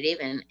creative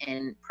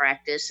and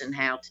practice and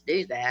how to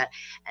do that.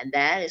 And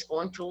that is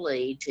going to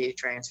lead to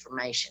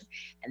transformation.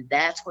 And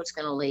that's what's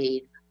going to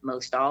lead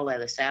most all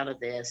of us out of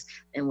this.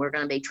 And we're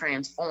going to be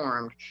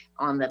transformed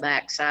on the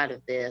backside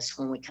of this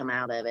when we come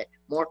out of it,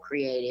 more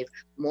creative,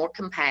 more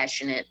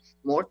compassionate,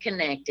 more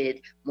connected,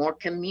 more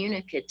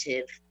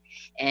communicative,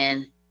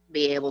 and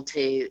be able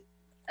to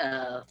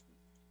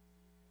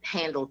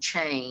handle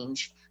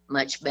change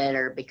much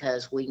better,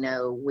 because we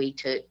know we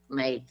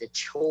made the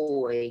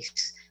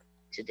choice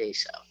to do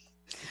so.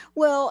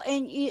 Well,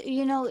 and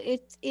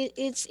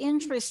it's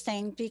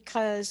interesting,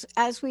 because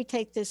as we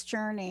take this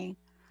journey,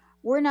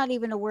 we're not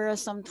even aware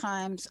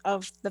sometimes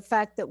of the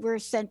fact that we're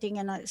setting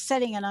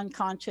an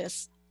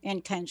unconscious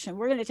intention.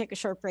 We're going to take a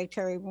short break,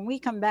 Terry. When we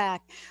come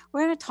back,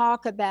 we're going to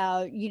talk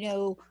about,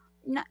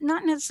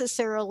 not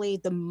necessarily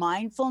the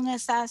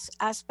mindfulness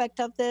aspect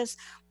of this,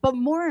 but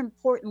more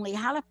importantly,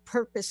 how to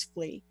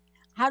purposefully,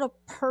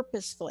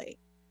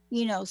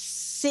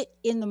 sit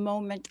in the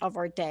moment of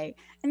our day.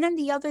 And then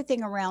the other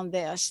thing around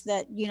this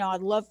that,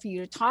 I'd love for you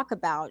to talk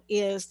about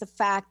is the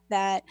fact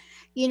that,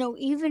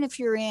 even if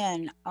you're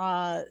in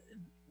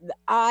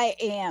I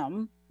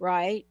am,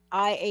 right?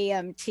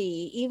 IAMT,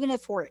 even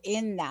if we're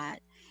in that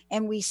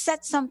and we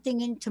set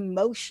something into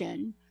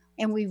motion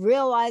and we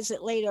realize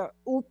it later,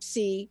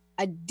 oopsie,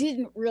 I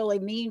didn't really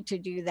mean to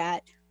do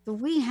that, but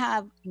we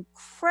have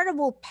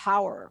incredible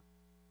power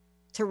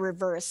to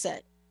reverse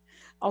it.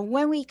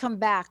 When we come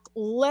back,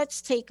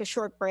 let's take a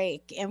short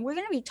break, and we're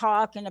going to be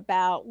talking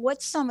about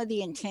what's some of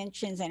the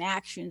intentions and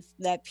actions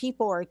that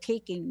people are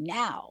taking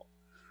now.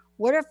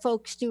 What are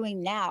folks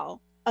doing now?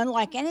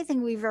 Unlike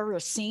anything we've ever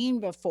seen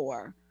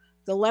before,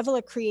 the level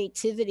of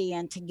creativity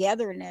and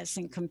togetherness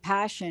and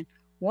compassion,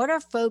 what are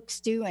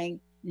folks doing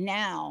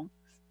now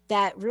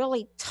that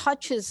really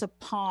touches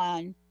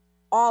upon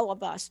all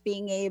of us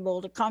being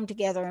able to come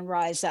together and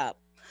rise up?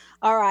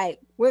 All right,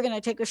 we're going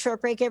to take a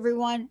short break,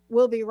 everyone.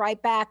 We'll be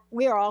right back.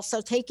 We are also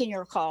taking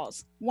your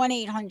calls,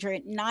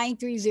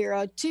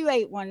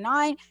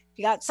 1-800-930-2819. If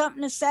you got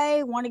something to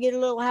say, want to get a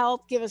little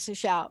help, give us a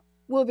shout.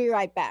 We'll be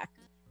right back.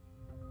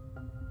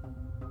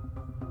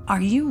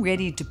 Are you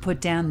ready to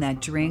put down that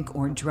drink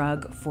or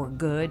drug for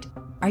good?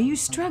 Are you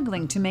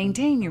struggling to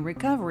maintain your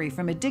recovery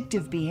from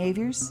addictive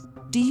behaviors?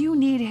 Do you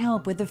need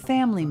help with a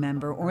family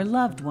member or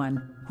loved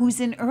one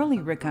who's in early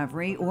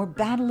recovery or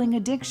battling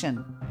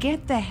addiction?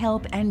 Get the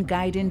help and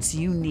guidance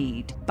you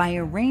need by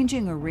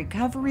arranging a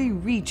Recovery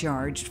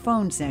Recharged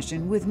phone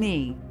session with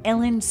me,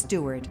 Ellen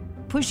Stewart,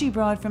 Pushy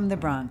Broad from the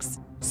Bronx,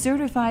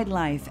 certified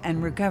life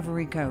and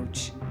recovery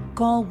coach.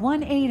 Call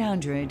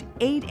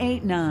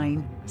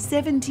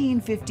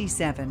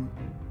 1-800-889-1757.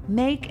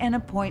 Make an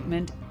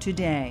appointment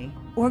today,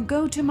 or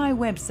go to my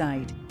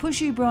website,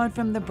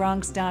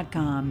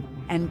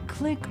 pushybroadfromthebronx.com, and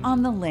click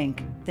on the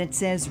link that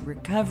says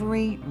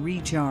Recovery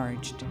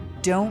Recharged.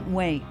 Don't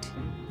wait.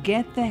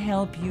 Get the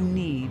help you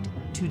need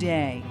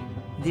today.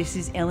 This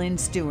is Ellen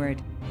Stewart,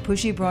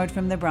 Pushy Broad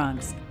from the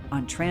Bronx,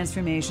 on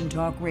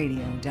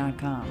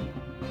TransformationTalkRadio.com.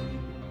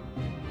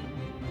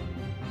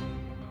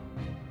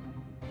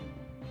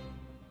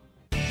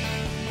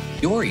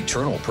 Your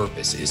eternal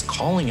purpose is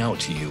calling out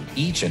to you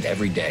each and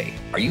every day.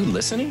 Are you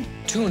listening?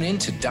 Tune in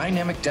to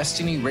Dynamic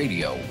Destiny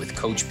Radio with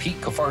Coach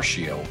Pete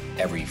Cafarcio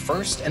every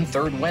first and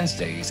third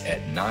Wednesdays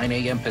at 9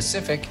 a.m.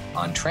 Pacific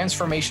on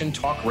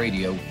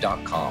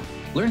TransformationTalkRadio.com.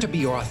 Learn to be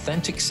your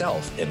authentic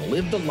self and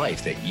live the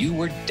life that you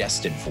were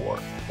destined for.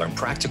 Learn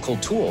practical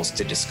tools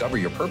to discover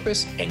your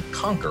purpose and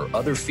conquer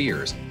other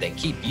fears that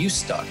keep you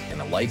stuck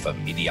in a life of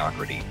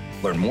mediocrity.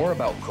 Learn more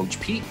about Coach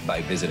Pete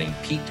by visiting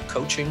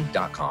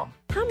PeteCoaching.com.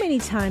 How many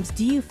times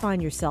do you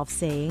find yourself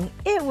saying,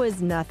 it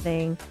was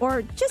nothing,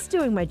 or just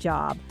doing my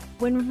job,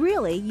 when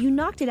really you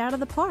knocked it out of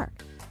the park?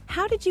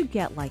 How did you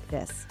get like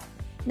this?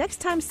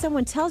 Next time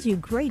someone tells you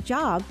great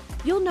job,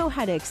 you'll know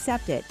how to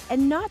accept it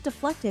and not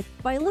deflect it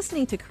by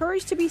listening to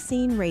Courage to be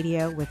Seen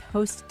Radio with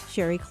host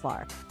Sherry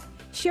Clark.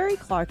 Sherry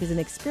Clark is an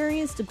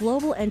experienced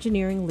global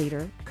engineering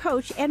leader,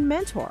 coach, and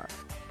mentor.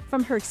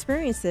 From her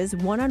experiences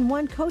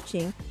one-on-one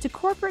coaching to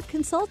corporate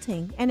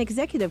consulting and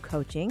executive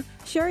coaching,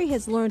 Sherry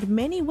has learned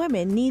many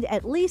women need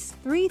at least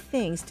 3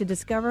 things to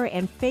discover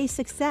and face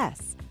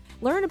success.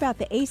 Learn about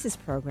the ACES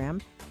program,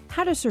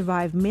 how to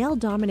survive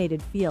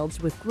male-dominated fields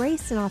with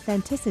grace and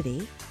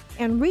authenticity,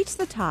 and reach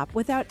the top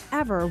without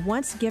ever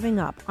once giving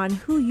up on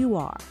who you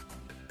are.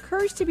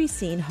 Courage to be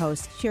Seen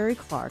host Sherry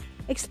Clark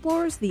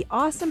explores the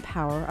awesome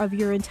power of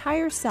your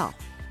entire self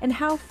and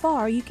how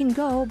far you can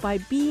go by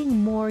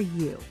being more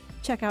you.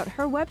 Check out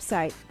her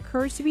website,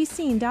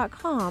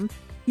 CourageToBeSeen.com.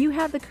 You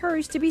have the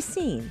courage to be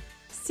seen.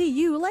 See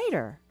you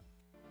later.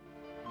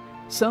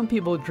 Some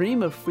people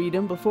dream of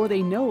freedom before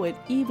they know it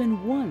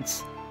even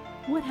once.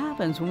 What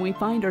happens when we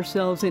find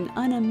ourselves in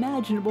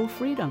unimaginable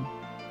freedom?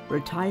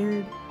 We're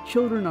tired,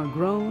 children are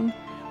grown,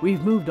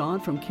 we've moved on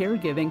from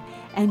caregiving,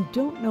 and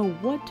don't know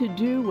what to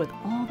do with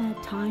all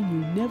that time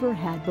you never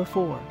had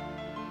before.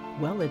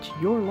 Well, it's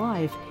your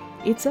life.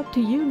 It's up to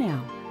you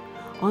now.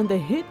 On the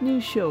hit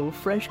new show,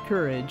 Fresh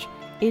Courage,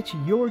 it's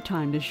your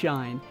time to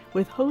shine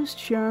with host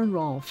Sharon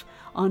Rolfe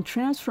on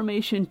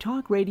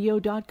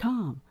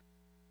TransformationTalkRadio.com.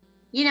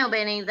 You know,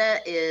 Benny,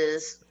 that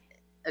is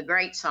a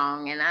great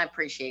song, and I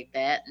appreciate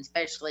that,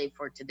 especially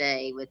for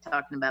today with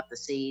talking about the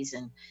seas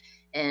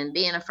and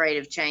being afraid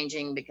of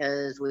changing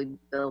because we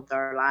built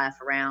our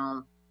life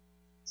around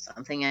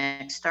something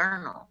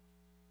external.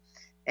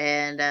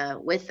 And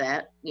with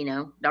that, you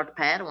know, Dr.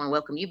 Pat, I want to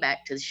welcome you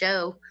back to the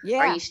show. Yeah.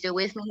 Are you still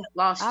with me?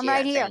 Lost I'm you,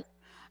 right I here. think.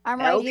 I'm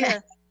right Okay.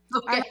 here.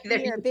 Okay, I'm right there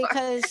here you are.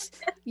 because,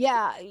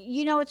 yeah,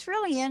 you know, it's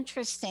really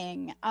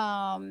interesting.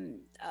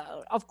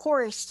 Of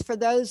course, for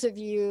those of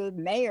you who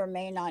may or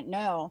may not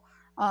know,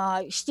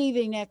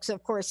 Stevie Nicks,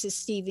 of course, is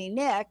Stevie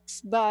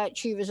Nicks, but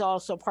she was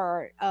also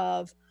part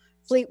of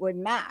Fleetwood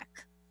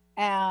Mac.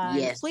 And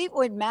Yes.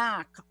 Fleetwood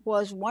Mac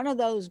was one of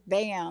those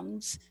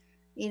bands,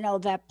 you know,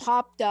 that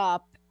popped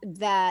up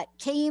that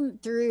came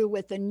through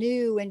with a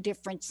new and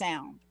different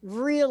sound,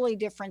 really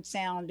different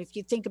sound. If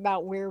you think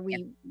about where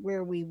we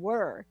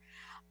were,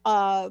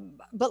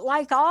 but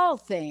like all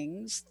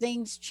things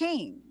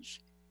change.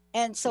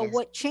 And so Yes.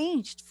 what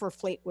changed for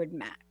Fleetwood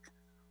Mac?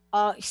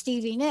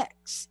 Stevie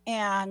Nicks.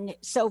 And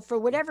so for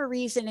whatever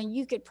reason, and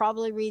you could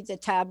probably read the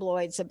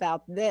tabloids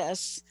about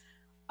this,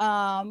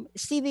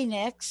 Stevie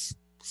Nicks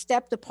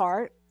stepped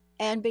apart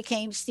and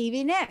became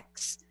Stevie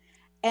Nicks.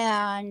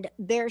 And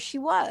there she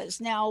was.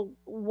 Now,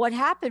 what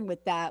happened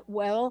with that?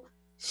 Well,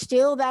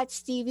 still that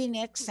Stevie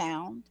Nicks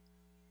sound,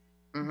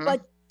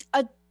 but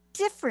a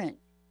different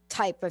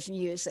type of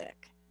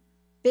music,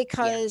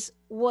 because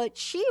what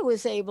she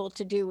was able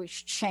to do was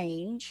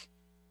change,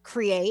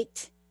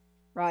 create,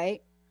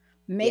 right?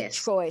 Make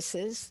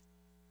choices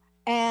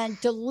and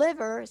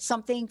deliver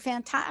something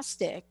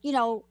fantastic. You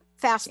know,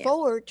 fast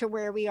forward to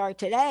where we are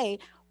today,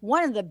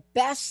 one of the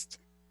best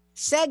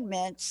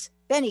segments,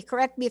 Benny,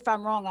 correct me if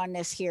I'm wrong on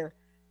this here,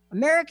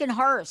 American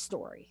Horror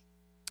Story.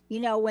 You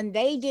know, when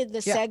they did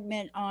the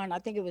segment on, I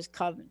think it was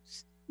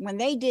Covens, when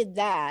they did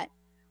that,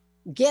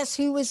 guess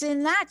who was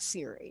in that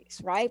series,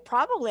 right?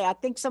 Probably, I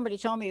think somebody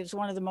told me it was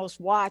one of the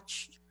most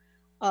watched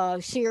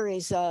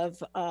series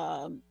of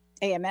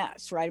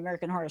AMS, right?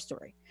 American Horror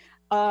Story.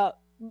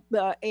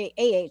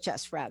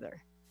 AHS,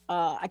 rather.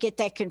 I get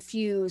that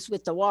confused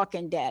with The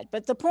Walking Dead.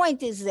 But the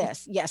point is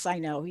this. Yes, I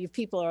know. You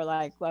people are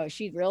like, well, is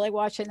she really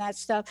watching that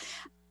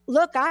stuff?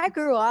 Look, I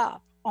grew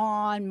up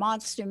on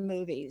monster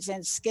movies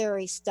and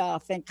scary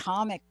stuff and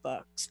comic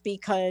books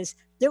because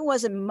there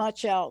wasn't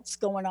much else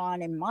going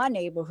on in my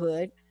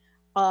neighborhood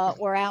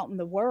or out in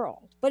the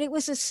world. But it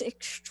was an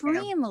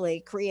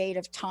extremely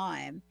creative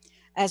time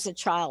as a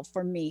child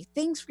for me.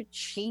 Things were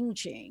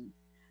changing.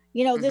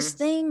 You know, this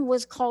thing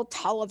was called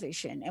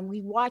television, and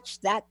we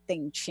watched that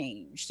thing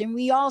change. And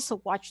we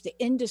also watched the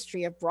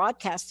industry of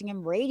broadcasting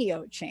and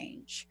radio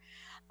change,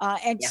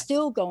 and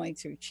still going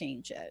through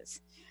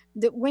changes.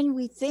 That when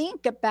we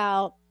think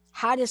about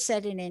how to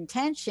set an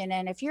intention,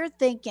 and if you're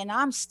thinking,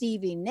 I'm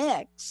Stevie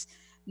Nicks,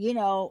 you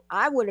know,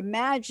 I would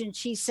imagine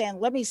she's saying,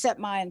 let me set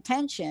my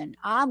intention.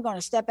 I'm going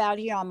to step out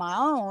here on my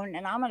own,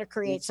 and I'm going to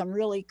create some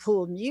really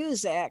cool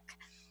music.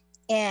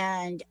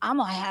 And I'm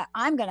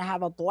gonna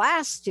have a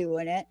blast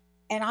doing it,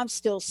 and I'm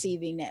still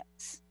Stevie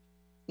Nicks.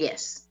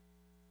 Yes.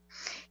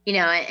 You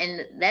know,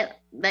 and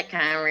that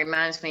kind of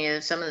reminds me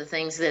of some of the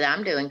things that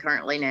I'm doing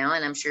currently now,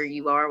 and I'm sure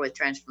you are with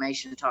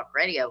Transformation Talk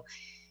Radio,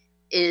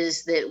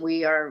 is that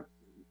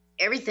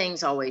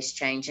everything's always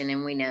changing,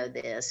 and we know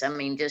this. I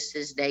mean, just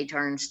as day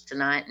turns to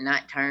night and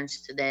night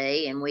turns to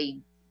day, and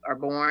we are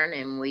born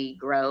and we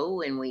grow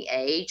and we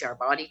age, our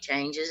body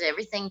changes,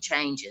 everything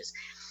changes.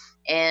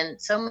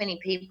 And so many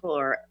people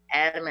are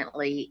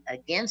adamantly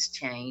against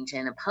change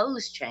and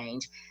oppose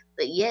change,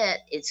 but yet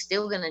it's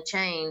still going to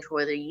change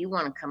whether you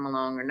want to come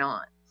along or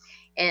not.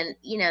 And,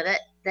 you know,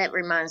 that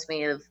reminds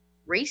me of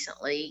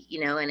recently,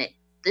 you know, and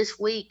this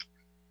week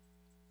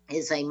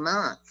is a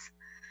month,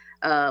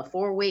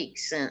 4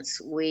 weeks since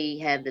we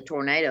had the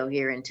tornado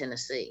here in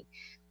Tennessee.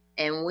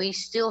 And we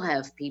still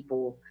have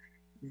people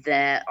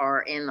that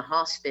are in the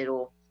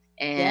hospital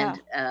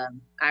And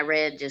I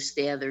read just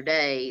the other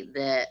day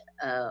that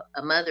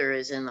a mother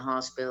is in the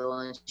hospital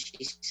and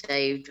she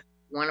saved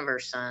one of her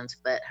sons,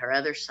 but her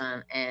other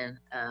son and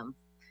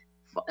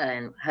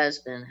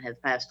husband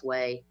have passed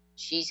away.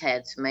 She's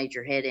had some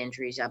major head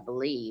injuries, I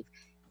believe,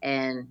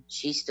 and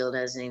she still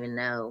doesn't even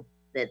know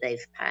that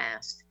they've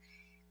passed.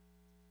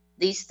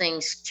 These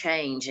things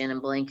change in a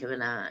blink of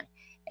an eye.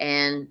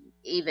 And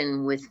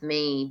even with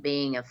me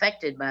being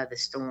affected by the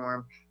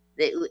storm,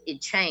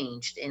 it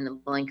changed in the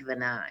blink of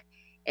an eye.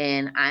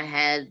 And I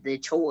had the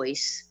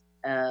choice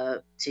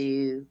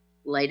to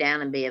lay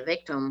down and be a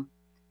victim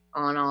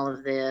on all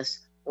of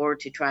this, or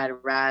to try to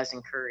rise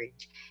in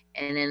courage.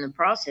 And in the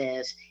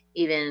process,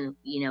 even,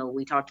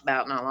 we talked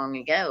about not long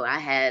ago, I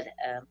had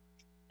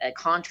a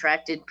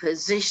contracted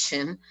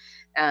position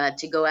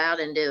to go out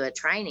and do a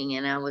training,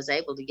 and I was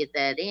able to get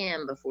that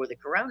in before the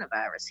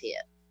coronavirus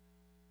hit.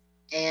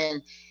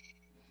 And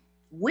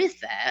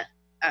with that,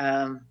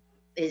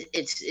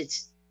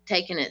 it's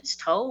taken its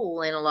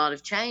toll in a lot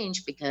of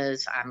change,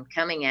 because I'm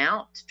coming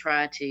out to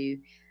try to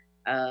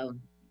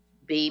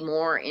be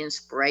more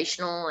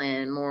inspirational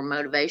and more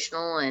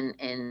motivational,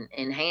 and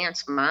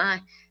enhance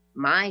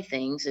my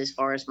things as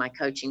far as my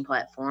coaching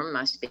platform,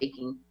 my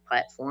speaking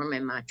platform,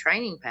 and my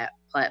training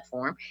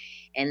platform.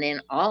 And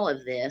then all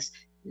of this,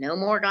 no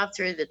more got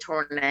through the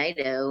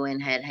tornado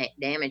and had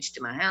damage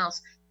to my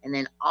house. And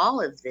then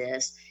all of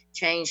this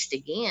changed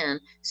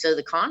again. So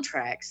the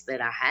contracts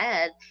that I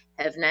had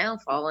have now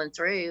fallen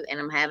through, and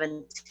I'm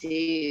having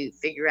to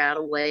figure out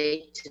a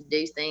way to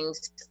do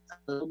things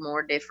a little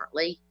more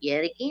differently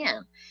yet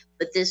again.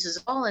 But this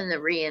is all in the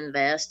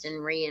reinvest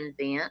and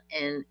reinvent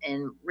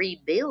and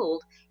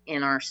rebuild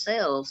in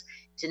ourselves,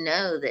 to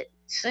know that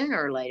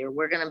sooner or later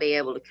we're going to be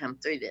able to come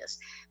through this.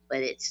 But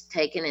it's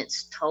taken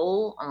its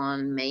toll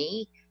on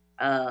me,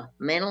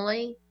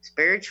 mentally,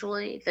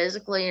 spiritually,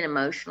 physically, and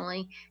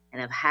emotionally.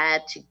 And I've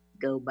had to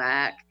go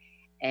back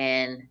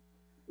and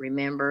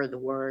remember the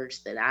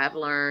words that I've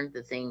learned,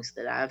 the things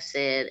that I've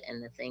said,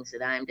 and the things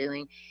that I'm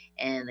doing,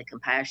 and the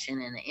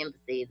compassion and the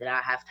empathy that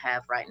I have to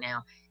have right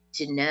now,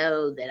 to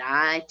know that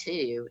I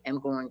too am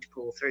going to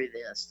pull through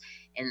this.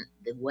 And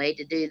the way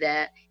to do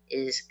that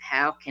is,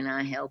 how can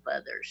I help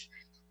others?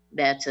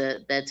 That's a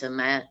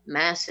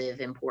massive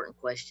important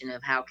question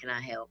of how can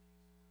I help?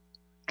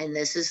 And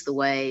this is the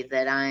way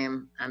that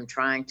I'm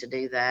trying to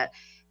do that,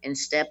 and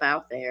step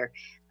out there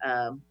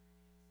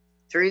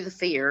through the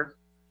fear,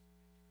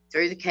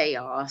 through the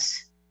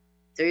chaos,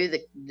 through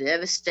the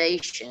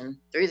devastation,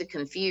 through the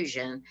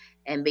confusion,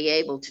 and be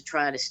able to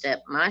try to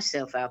step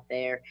myself out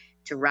there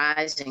to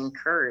rise in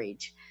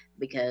courage.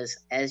 Because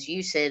as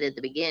you said at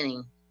the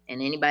beginning,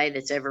 and anybody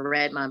that's ever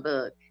read my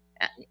book,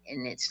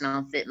 and it's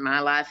not that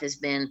my life has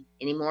been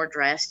any more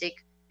drastic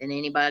than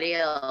anybody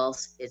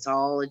else. It's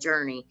all a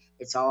journey.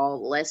 It's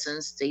all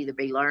lessons to either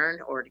be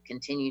learned or to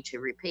continue to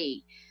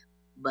repeat.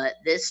 But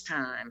this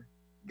time,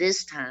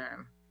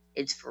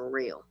 it's for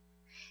real.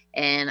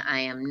 And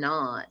I am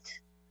not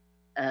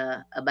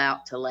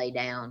about to lay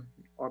down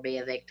or be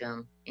a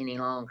victim any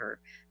longer.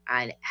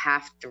 I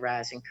have to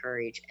rise in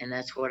courage. And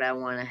that's what I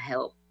want to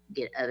help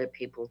get other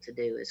people to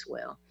do as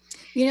well.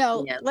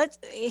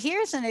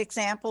 Here's an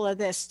example of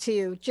this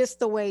too, just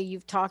the way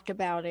you've talked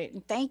about it.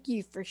 And thank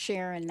you for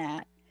sharing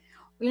that.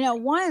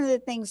 One of the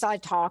things I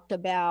talked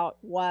about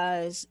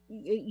was,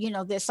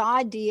 this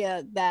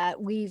idea that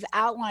we've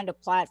outlined a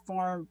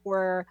platform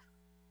where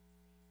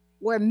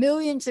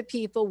millions of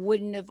people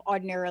wouldn't have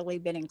ordinarily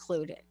been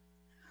included.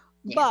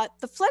 Yeah. But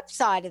the flip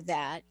side of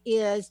that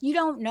is, you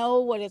don't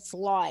know what it's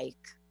like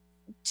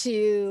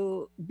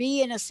to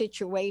be in a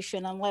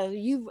situation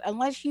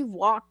unless you've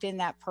walked in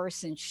that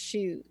person's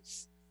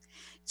shoes.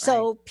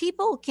 So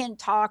people can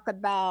talk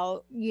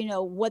about,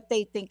 what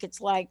they think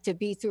it's like to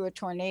be through a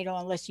tornado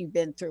unless you've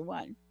been through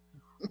one,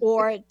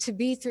 or to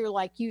be through,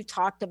 like you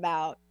talked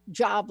about,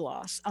 job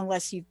loss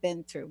unless you've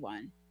been through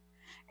one.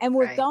 And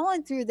we're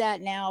going through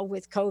that now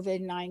with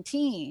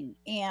COVID-19.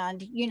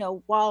 And,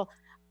 while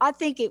I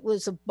think it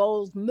was a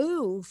bold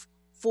move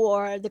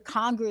for the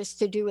Congress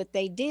to do what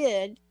they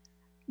did,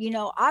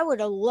 I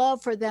would have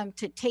loved for them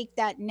to take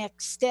that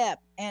next step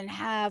and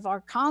have our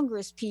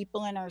Congress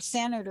people and our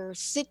senators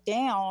sit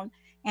down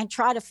and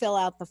try to fill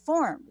out the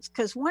forms.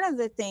 Because one of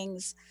the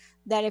things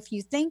that, if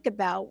you think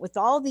about, with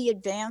all the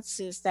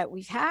advances that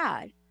we've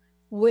had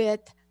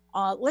with,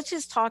 let's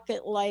just talk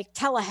it like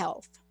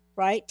telehealth,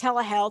 right?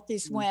 Telehealth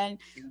is when,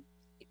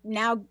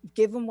 now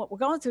given what we're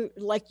going through,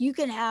 like you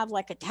can have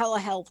like a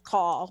telehealth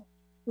call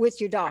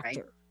with your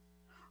doctor.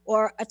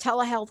 Or a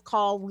telehealth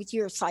call with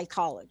your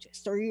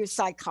psychologist or your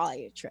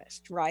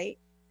psychiatrist, right?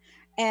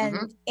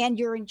 And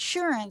your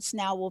insurance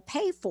now will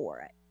pay for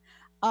it.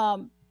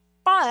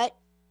 But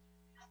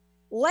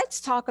let's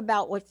talk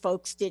about what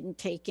folks didn't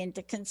take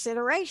into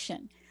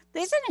consideration.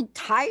 There's an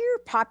entire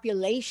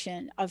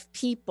population of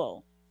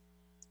people,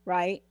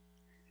 right?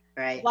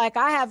 Right. Like,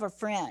 I have a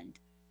friend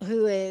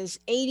who is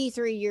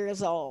 83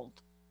 years old,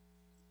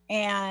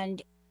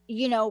 and,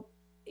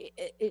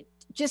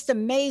 just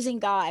amazing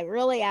guy,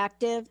 really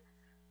active.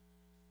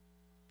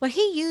 but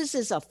he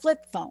uses a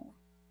flip phone.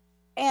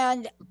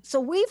 And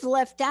so we've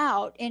left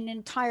out an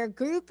entire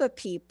group of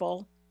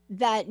people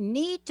that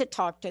need to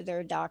talk to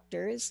their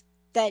doctors,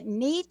 that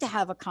need to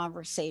have a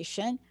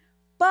conversation,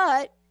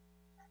 but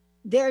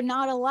they're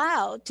not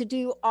allowed to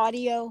do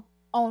audio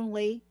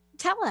only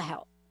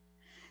telehealth.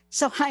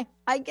 So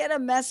I get a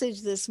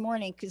message this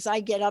morning because I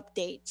get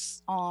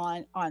updates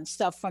on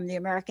stuff from the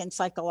American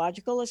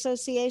Psychological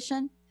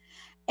Association.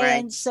 Right.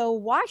 And so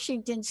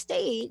Washington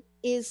State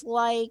is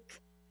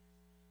like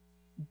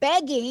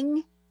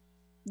begging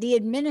the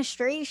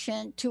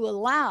administration to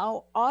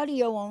allow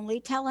audio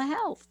only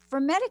telehealth for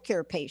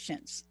Medicare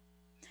patients.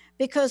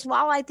 Because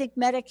while I think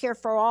Medicare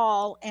for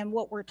all and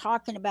what we're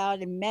talking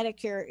about in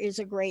Medicare is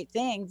a great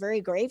thing,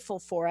 very grateful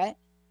for it,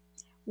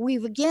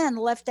 we've again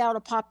left out a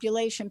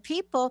population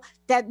people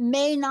that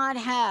may not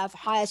have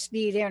high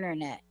speed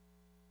internet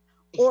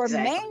or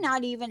may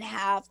not even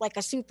have like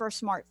a super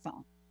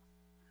smartphone.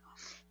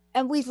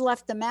 And we've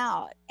left them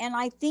out. And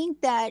I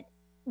think that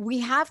we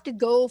have to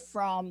go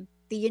from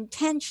the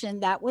intention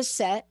that was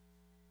set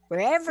for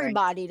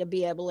everybody to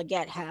be able to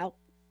get help,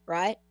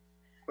 right?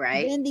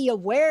 Right. Then the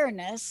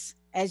awareness,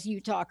 as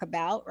you talk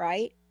about,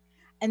 right?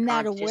 And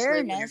that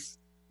awareness,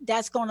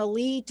 that's going to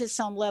lead to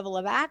some level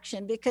of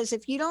action. Because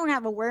if you don't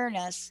have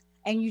awareness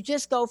and you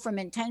just go from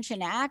intention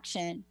to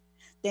action,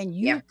 then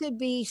you could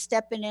be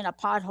stepping in a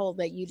pothole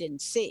that you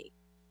didn't see.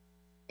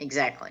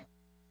 Exactly.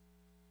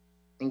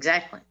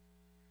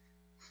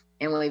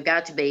 And we've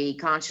got to be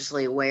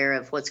consciously aware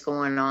of what's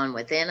going on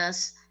within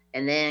us,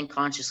 and then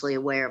consciously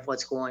aware of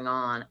what's going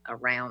on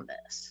around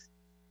us.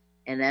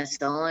 And that's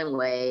the only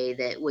way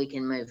that we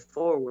can move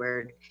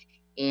forward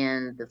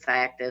in the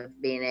fact of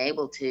being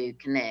able to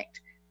connect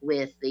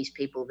with these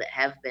people that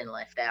have been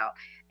left out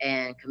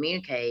and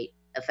communicate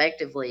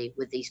effectively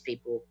with these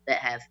people that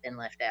have been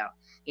left out.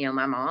 You know,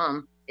 my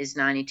mom is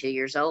 92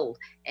 years old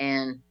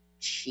and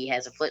she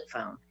has a flip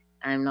phone.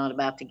 I'm not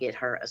about to get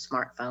her a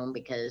smartphone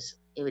because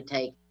it would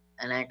take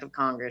an act of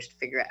Congress to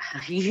figure out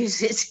how to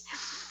use it.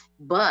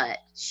 But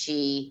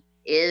she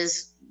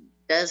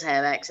does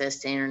have access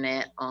to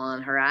internet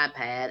on her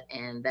iPad,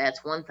 and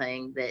that's one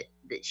thing that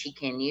she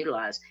can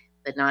utilize.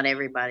 But not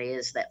everybody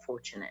is that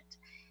fortunate.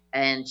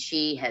 And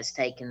she has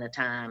taken the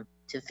time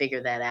to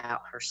figure that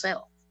out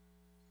herself.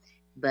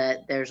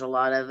 But there's a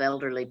lot of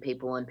elderly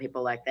people and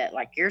people like that,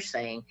 like you're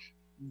saying,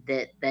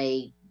 that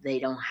they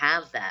don't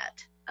have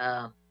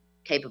that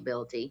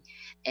capability.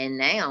 And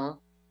now,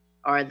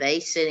 are they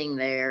sitting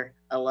there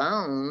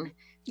alone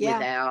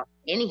without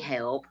any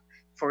help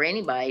for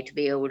anybody to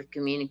be able to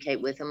communicate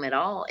with them at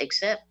all,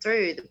 except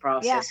through the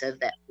process of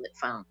that flip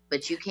phone?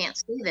 But you can't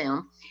see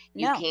them.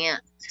 You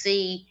can't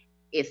see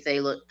if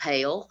they look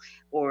pale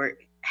or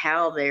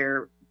how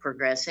they're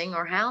progressing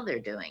or how they're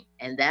doing.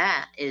 And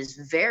that is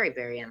very,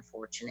 very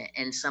unfortunate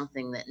and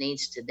something that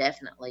needs to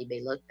definitely be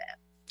looked at.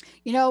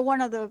 You know,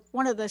 one of the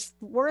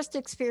worst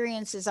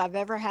experiences I've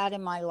ever had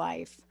in my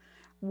life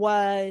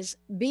was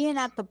being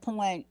at the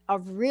point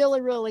of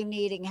really, really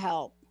needing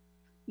help.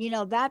 You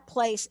know, that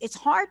place, it's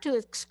hard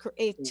to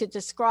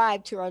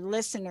describe to our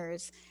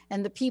listeners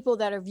and the people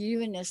that are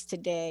viewing this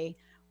today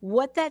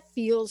what that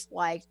feels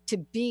like to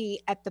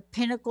be at the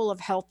pinnacle of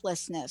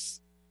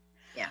helplessness.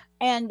 Yeah.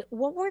 And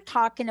what we're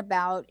talking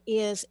about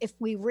is if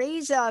we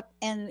raise up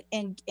and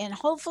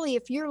hopefully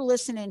if you're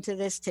listening to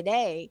this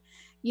today,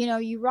 you know,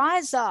 you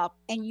rise up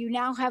and you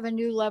now have a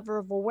new level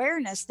of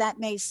awareness that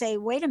may say,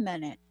 wait a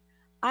minute,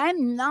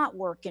 I'm not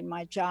working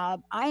my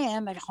job. I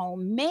am at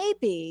home.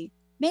 Maybe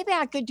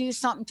I could do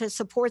something to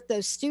support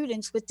those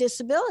students with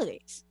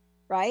disabilities,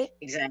 right?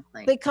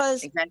 Exactly.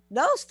 Because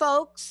those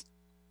folks,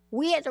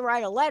 we had to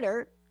write a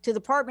letter to the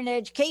Department of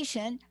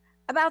Education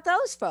about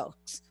those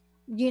folks,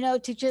 you know,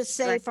 to just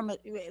say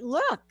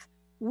look,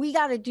 we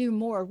got to do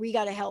more. We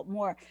got to help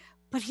more.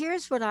 But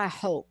here's what I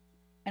hope,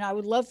 and I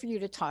would love for you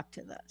to talk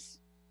to this.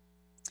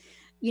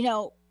 You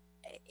know,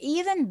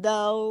 even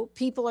though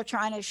people are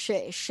trying to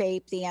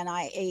shape the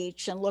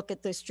NIH and look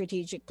at the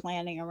strategic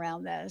planning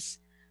around this,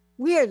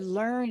 we are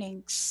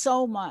learning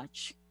so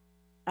much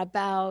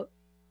about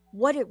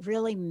what it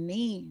really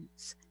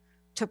means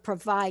to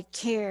provide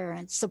care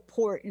and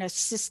support and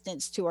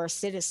assistance to our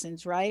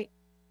citizens, right?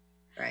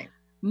 Right.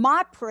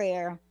 My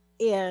prayer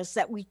is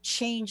that we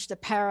change the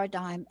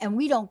paradigm and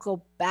we don't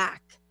go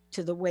back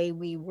to the way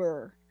we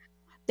were,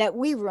 that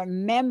we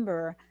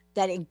remember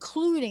that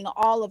including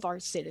all of our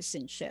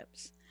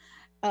citizens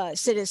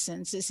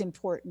is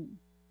important.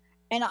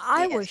 And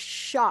I was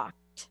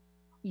shocked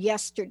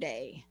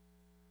yesterday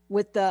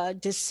with the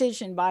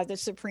decision by the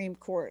Supreme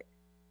Court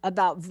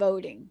about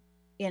voting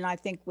in, I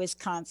think,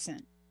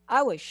 Wisconsin.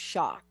 I was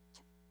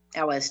shocked.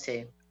 I was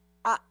too.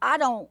 I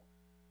don't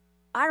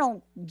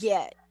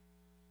get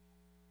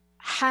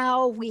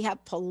how we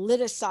have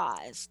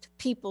politicized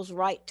people's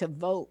right to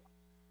vote.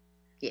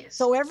 Yes.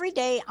 So every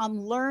day I'm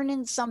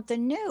learning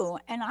something new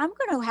and I'm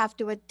going to have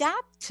to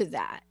adapt to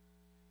that.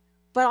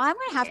 But I'm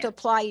going to have to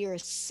apply your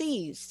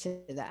C's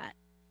to that,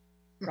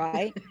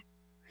 right?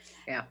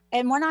 Yeah.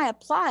 And when I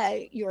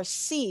apply your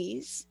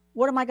C's,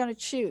 what am I going to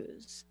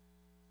choose?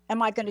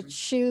 Am I going to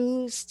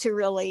choose to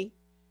really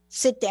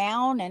sit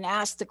down and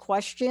ask the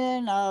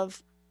question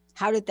of,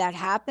 how did that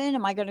happen?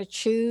 Am I going to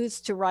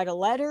choose to write a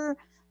letter?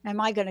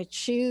 Am I going to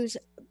choose?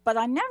 But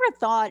I never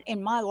thought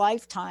in my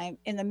lifetime,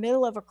 in the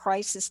middle of a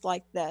crisis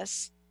like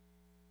this,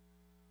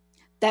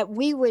 that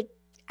we would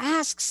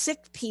ask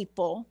sick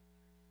people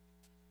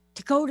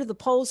to go to the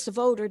polls to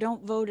vote or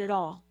don't vote at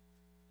all.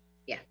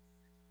 Yeah.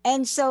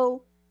 And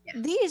so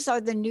these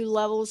are the new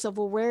levels of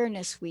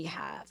awareness we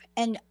have.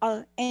 And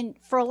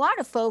for a lot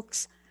of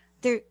folks,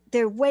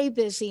 they're way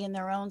busy in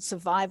their own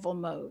survival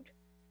mode.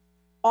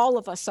 All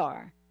of us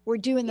are. We're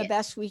doing the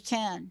best we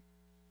can.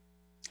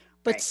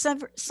 But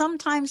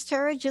sometimes,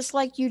 Tara, just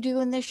like you do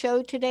in the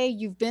show today,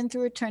 you've been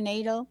through a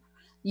tornado.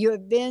 You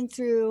have been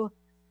through,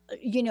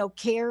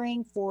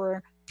 caring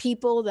for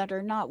people that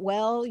are not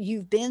well.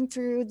 You've been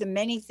through the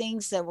many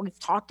things that we've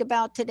talked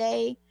about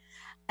today.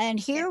 And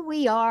here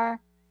we are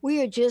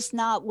just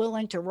not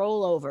willing to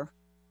roll over.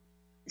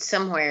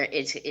 Somewhere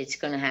it's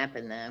going to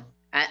happen, though.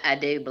 I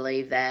do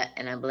believe that.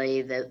 And I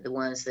believe that the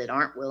ones that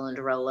aren't willing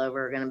to roll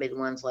over are going to be the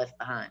ones left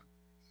behind.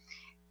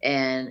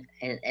 And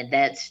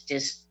that's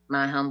just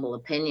my humble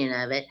opinion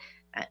of it.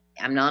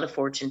 I'm not a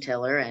fortune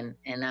teller, and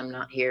I'm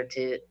not here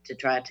to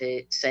try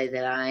to say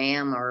that I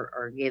am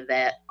or give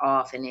that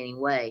off in any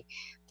way.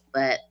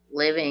 But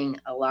living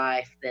a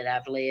life that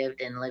I've lived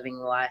and living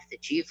the life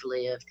that you've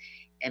lived,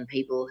 and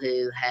people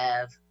who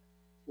have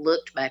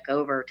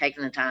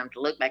taken the time to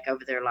look back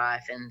over their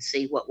life and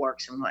see what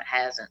works and what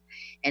hasn't,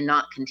 and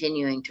not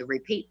continuing to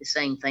repeat the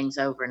same things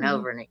over and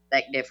over and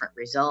expect different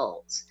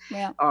results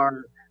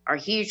are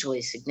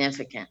hugely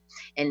significant.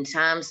 And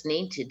times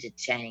needed to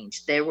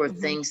change. There were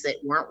things that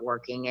weren't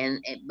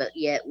working, but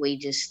yet we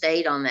just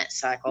stayed on that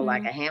cycle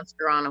like a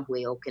hamster on a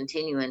wheel,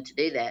 continuing to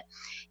do that.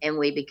 And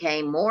we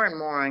became more and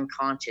more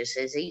unconscious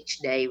as each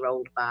day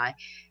rolled by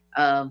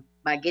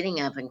getting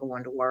up and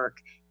going to work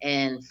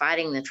and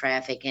fighting the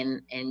traffic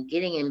and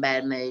getting in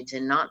bad moods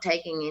and not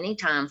taking any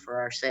time for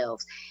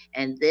ourselves.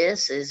 And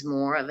this is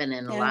more of an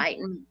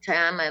enlightened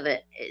time of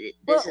it.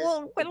 But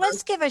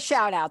let's give a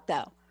shout out,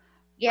 though.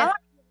 Yeah. I want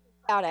to give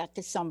a shout out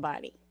to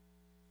somebody.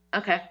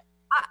 Okay.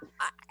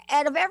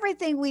 Out of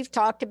everything we've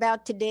talked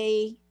about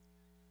today,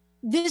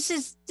 this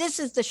is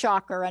the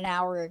shocker an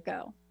hour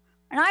ago.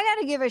 And I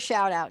got to give a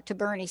shout out to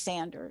Bernie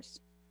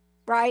Sanders,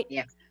 right?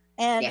 Yeah.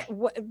 And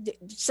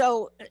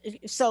so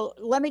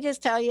let me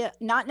just tell you,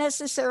 not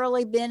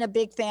necessarily been a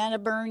big fan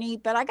of Bernie,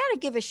 but I got to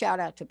give a shout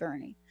out to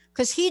Bernie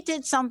because he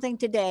did something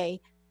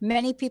today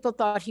many people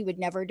thought he would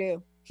never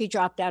do. He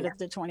dropped out of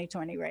the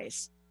 2020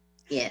 race.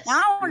 Yes.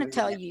 Now I want to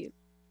tell you,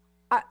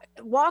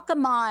 walk a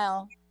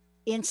mile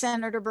in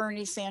Senator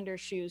Bernie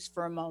Sanders' shoes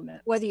for a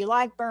moment. Whether you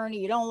like Bernie,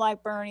 you don't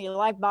like Bernie, you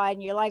like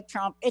Biden, you like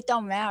Trump, it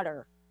don't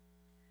matter.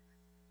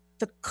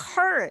 The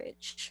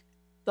courage,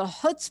 the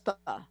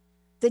chutzpah,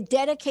 the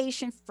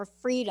dedication for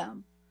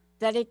freedom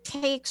that it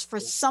takes for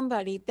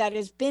somebody that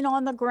has been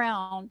on the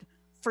ground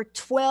for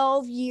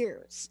 12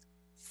 years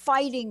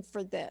fighting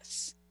for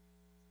this.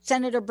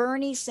 Senator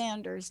Bernie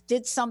Sanders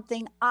did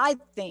something I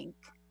think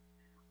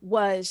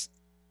was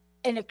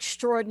an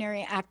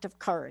extraordinary act of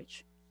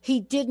courage. He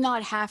did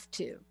not have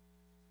to,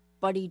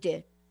 but he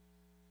did.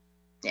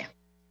 Yeah.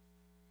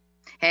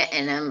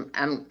 And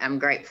I'm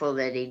grateful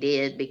that he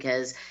did,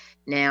 because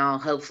now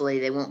hopefully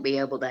they won't be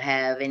able to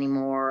have any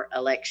more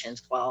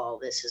elections while all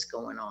this is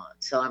going on.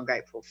 So I'm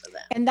grateful for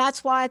that. And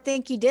that's why I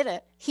think he did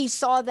it. He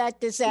saw that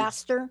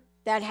disaster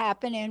that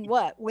happened in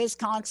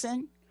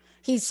Wisconsin.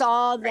 He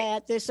saw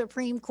that the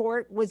Supreme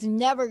Court was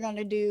never going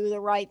to do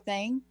the right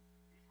thing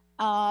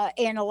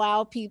and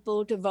allow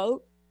people to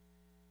vote.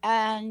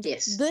 And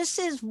this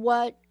is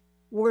what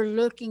we're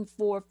looking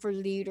for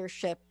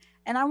leadership.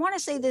 And I want to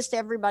say this to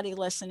everybody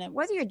listening,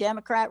 whether you're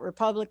Democrat,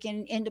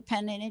 Republican,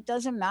 Independent, it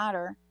doesn't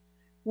matter.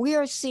 We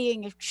are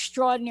seeing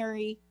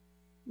extraordinary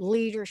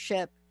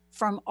leadership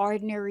from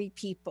ordinary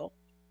people,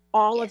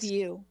 all of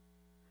you.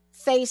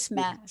 Face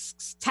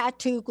masks,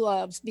 tattoo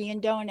gloves being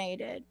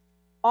donated,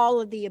 all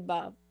of the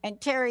above.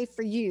 And Terry,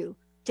 for you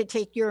to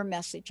take your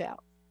message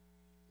out.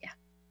 Yeah.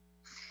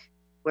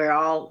 We're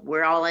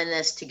all in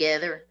this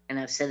together, and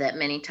I've said that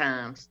many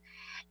times.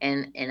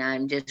 And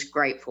I'm just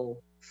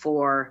grateful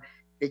for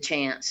the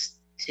chance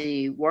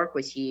to work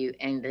with you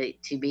and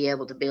to be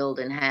able to build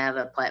and have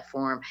a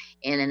platform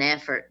in an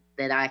effort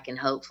that I can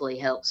hopefully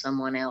help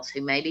someone else who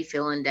may be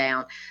feeling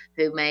down,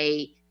 who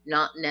may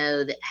not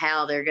know that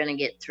how they're going to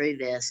get through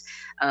this.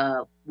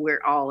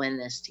 We're all in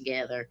this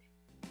together.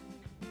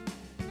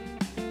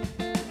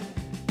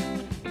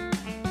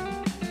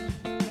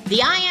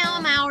 The I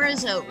Am Hour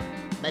is over,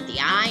 but the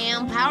I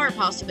Am Power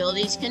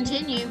possibilities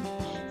continue.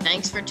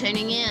 Thanks for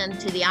tuning in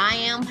to the I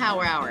Am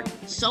Power Hour,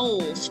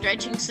 Soul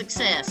Stretching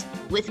Success,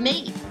 with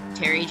me,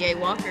 Terry J.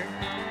 Walker.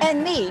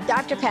 And me,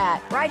 Dr.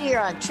 Pat, right here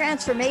on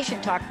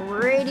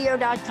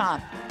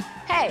TransformationTalkRadio.com.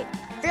 Hey,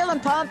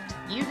 feeling pumped?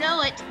 You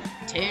know it.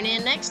 Tune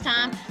in next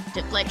time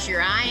to flex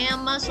your I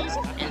Am muscles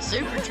and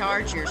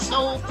supercharge your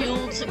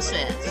soul-fueled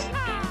success.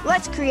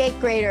 Let's create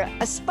greater,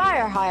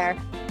 aspire higher,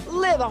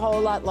 live a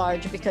whole lot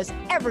larger, because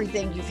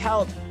everything you've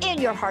held in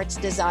your heart's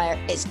desire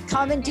is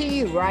coming to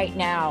you right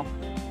now.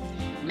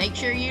 Make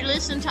sure you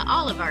listen to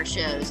all of our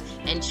shows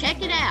and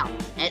check it out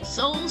at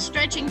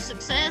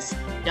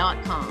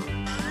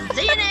soulstretchingsuccess.com.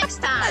 See you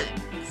next time.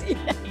 See you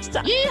next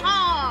time.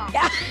 Yeehaw!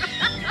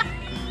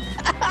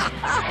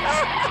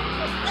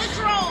 Let's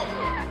roll.